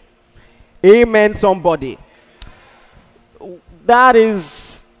saying. Amen, somebody. That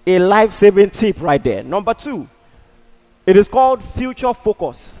is a life-saving tip right there. Number two, it is called future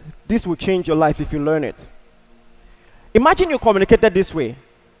focus. This will change your life if you learn it. Imagine you communicated this way.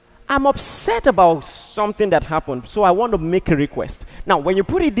 I'm upset about something that happened, so I want to make a request. Now, when you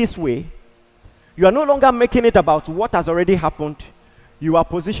put it this way, you are no longer making it about what has already happened. You are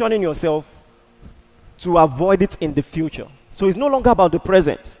positioning yourself to avoid it in the future. So it's no longer about the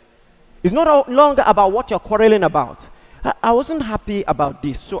present. It's no longer about what you're quarreling about. I wasn't happy about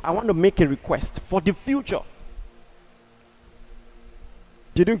this, so I want to make a request for the future.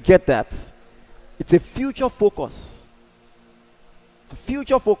 Did you get that? It's a future focus. It's a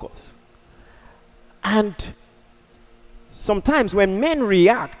future focus. And sometimes when men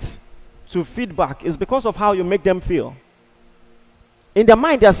react to feedback, it's because of how you make them feel. In their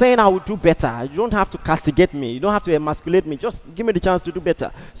mind, they're saying, I will do better. You don't have to castigate me. You don't have to emasculate me. Just give me the chance to do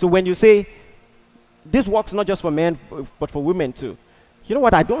better. So when you say, this works not just for men, but for women too. You know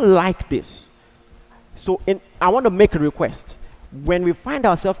what? I don't like this. So I want to make a request. When we find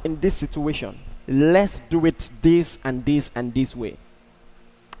ourselves in this situation, let's do it this and this and this way.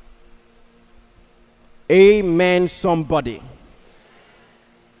 Amen, somebody.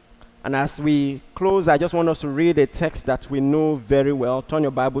 And as we close, I just want us to read a text that we know very well. Turn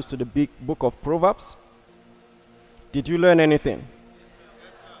your Bibles to the big book of Proverbs. Did you learn anything?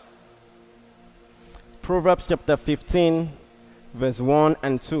 Proverbs chapter 15, verse 1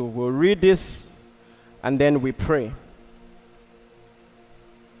 and 2. We'll read this and then we pray.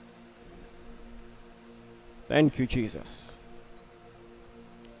 Thank you, Jesus.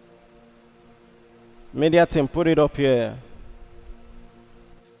 Media team, put it up here.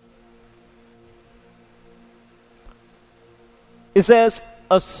 It says,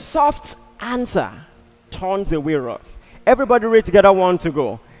 a soft answer turns away wrath. Everybody read together, 1 to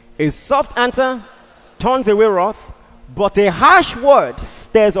go. A soft answer turns away wrath, but a harsh word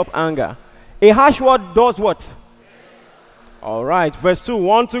stirs up anger. A harsh word does what? All right, verse 2,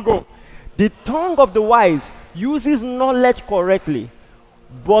 1 to go. The tongue of the wise uses knowledge correctly,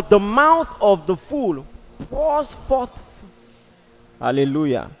 but the mouth of the fool pours forth.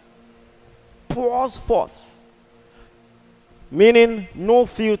 Hallelujah. Pours forth. Meaning no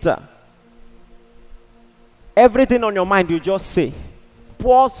filter. Everything on your mind you just say.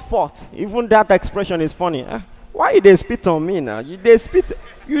 Pours forth. Even that expression is funny. Why you they spit on me now? They spit.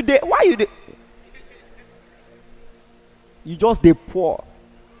 Why you they? You just they pour.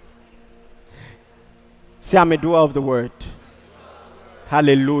 Say, I'm a doer of the word.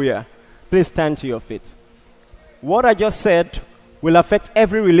 Hallelujah. Please stand to your feet. What I just said will affect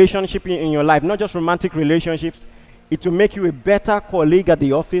every relationship in your life, not just romantic relationships. It will make you a better colleague at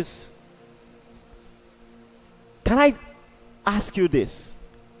the office. Can I ask you this?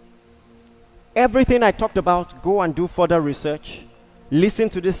 Everything I talked about, go and do further research. Listen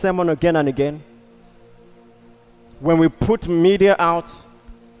to this sermon again and again. When we put media out,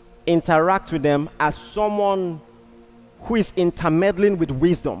 interact with them as someone who is intermeddling with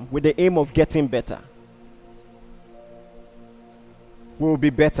wisdom with the aim of getting better. We will be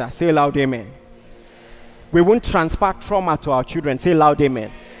better. Say loud, amen. We won't transfer trauma to our children. Say loud,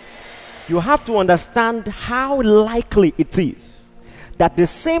 amen. You have to understand how likely it is that the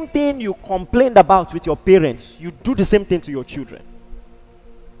same thing you complained about with your parents, you do the same thing to your children.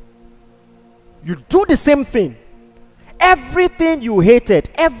 You do the same thing. Everything you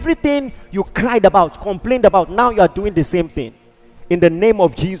hated, everything you cried about, complained about, now you are doing the same thing. In the name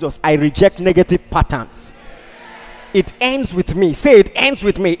of Jesus, I reject negative patterns. It ends with me. Say, it ends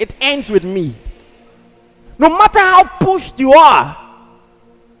with me. It ends with me. No matter how pushed you are,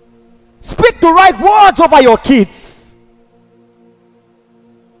 speak the right words over your kids.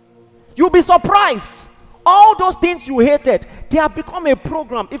 You'll be surprised. All those things you hated, they have become a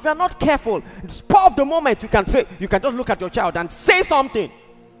program. If you're not careful, the spur of the moment, you can just look at your child and say something.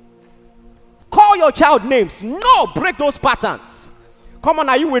 Call your child names. No, break those patterns. Come on,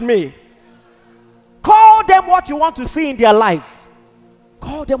 are you with me? Call them what you want to see in their lives.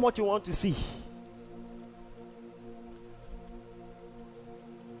 Call them what you want to see.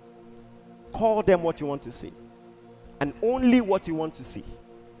 Call them what you want to see. And only what you want to see.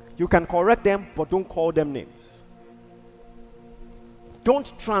 You can correct them, but don't call them names.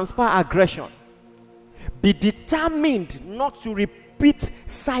 Don't transfer aggression. Be determined not to repeat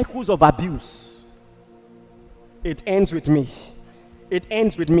cycles of abuse. It ends with me. It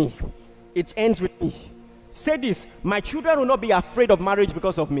ends with me. It ends with me. Say this, my children will not be afraid of marriage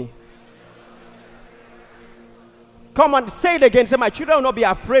because of me. Come on, say it again. Say, my children will not be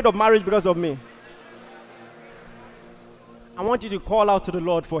afraid of marriage because of me. I want you to call out to the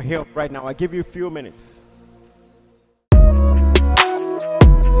Lord for help right now. I give you a few minutes.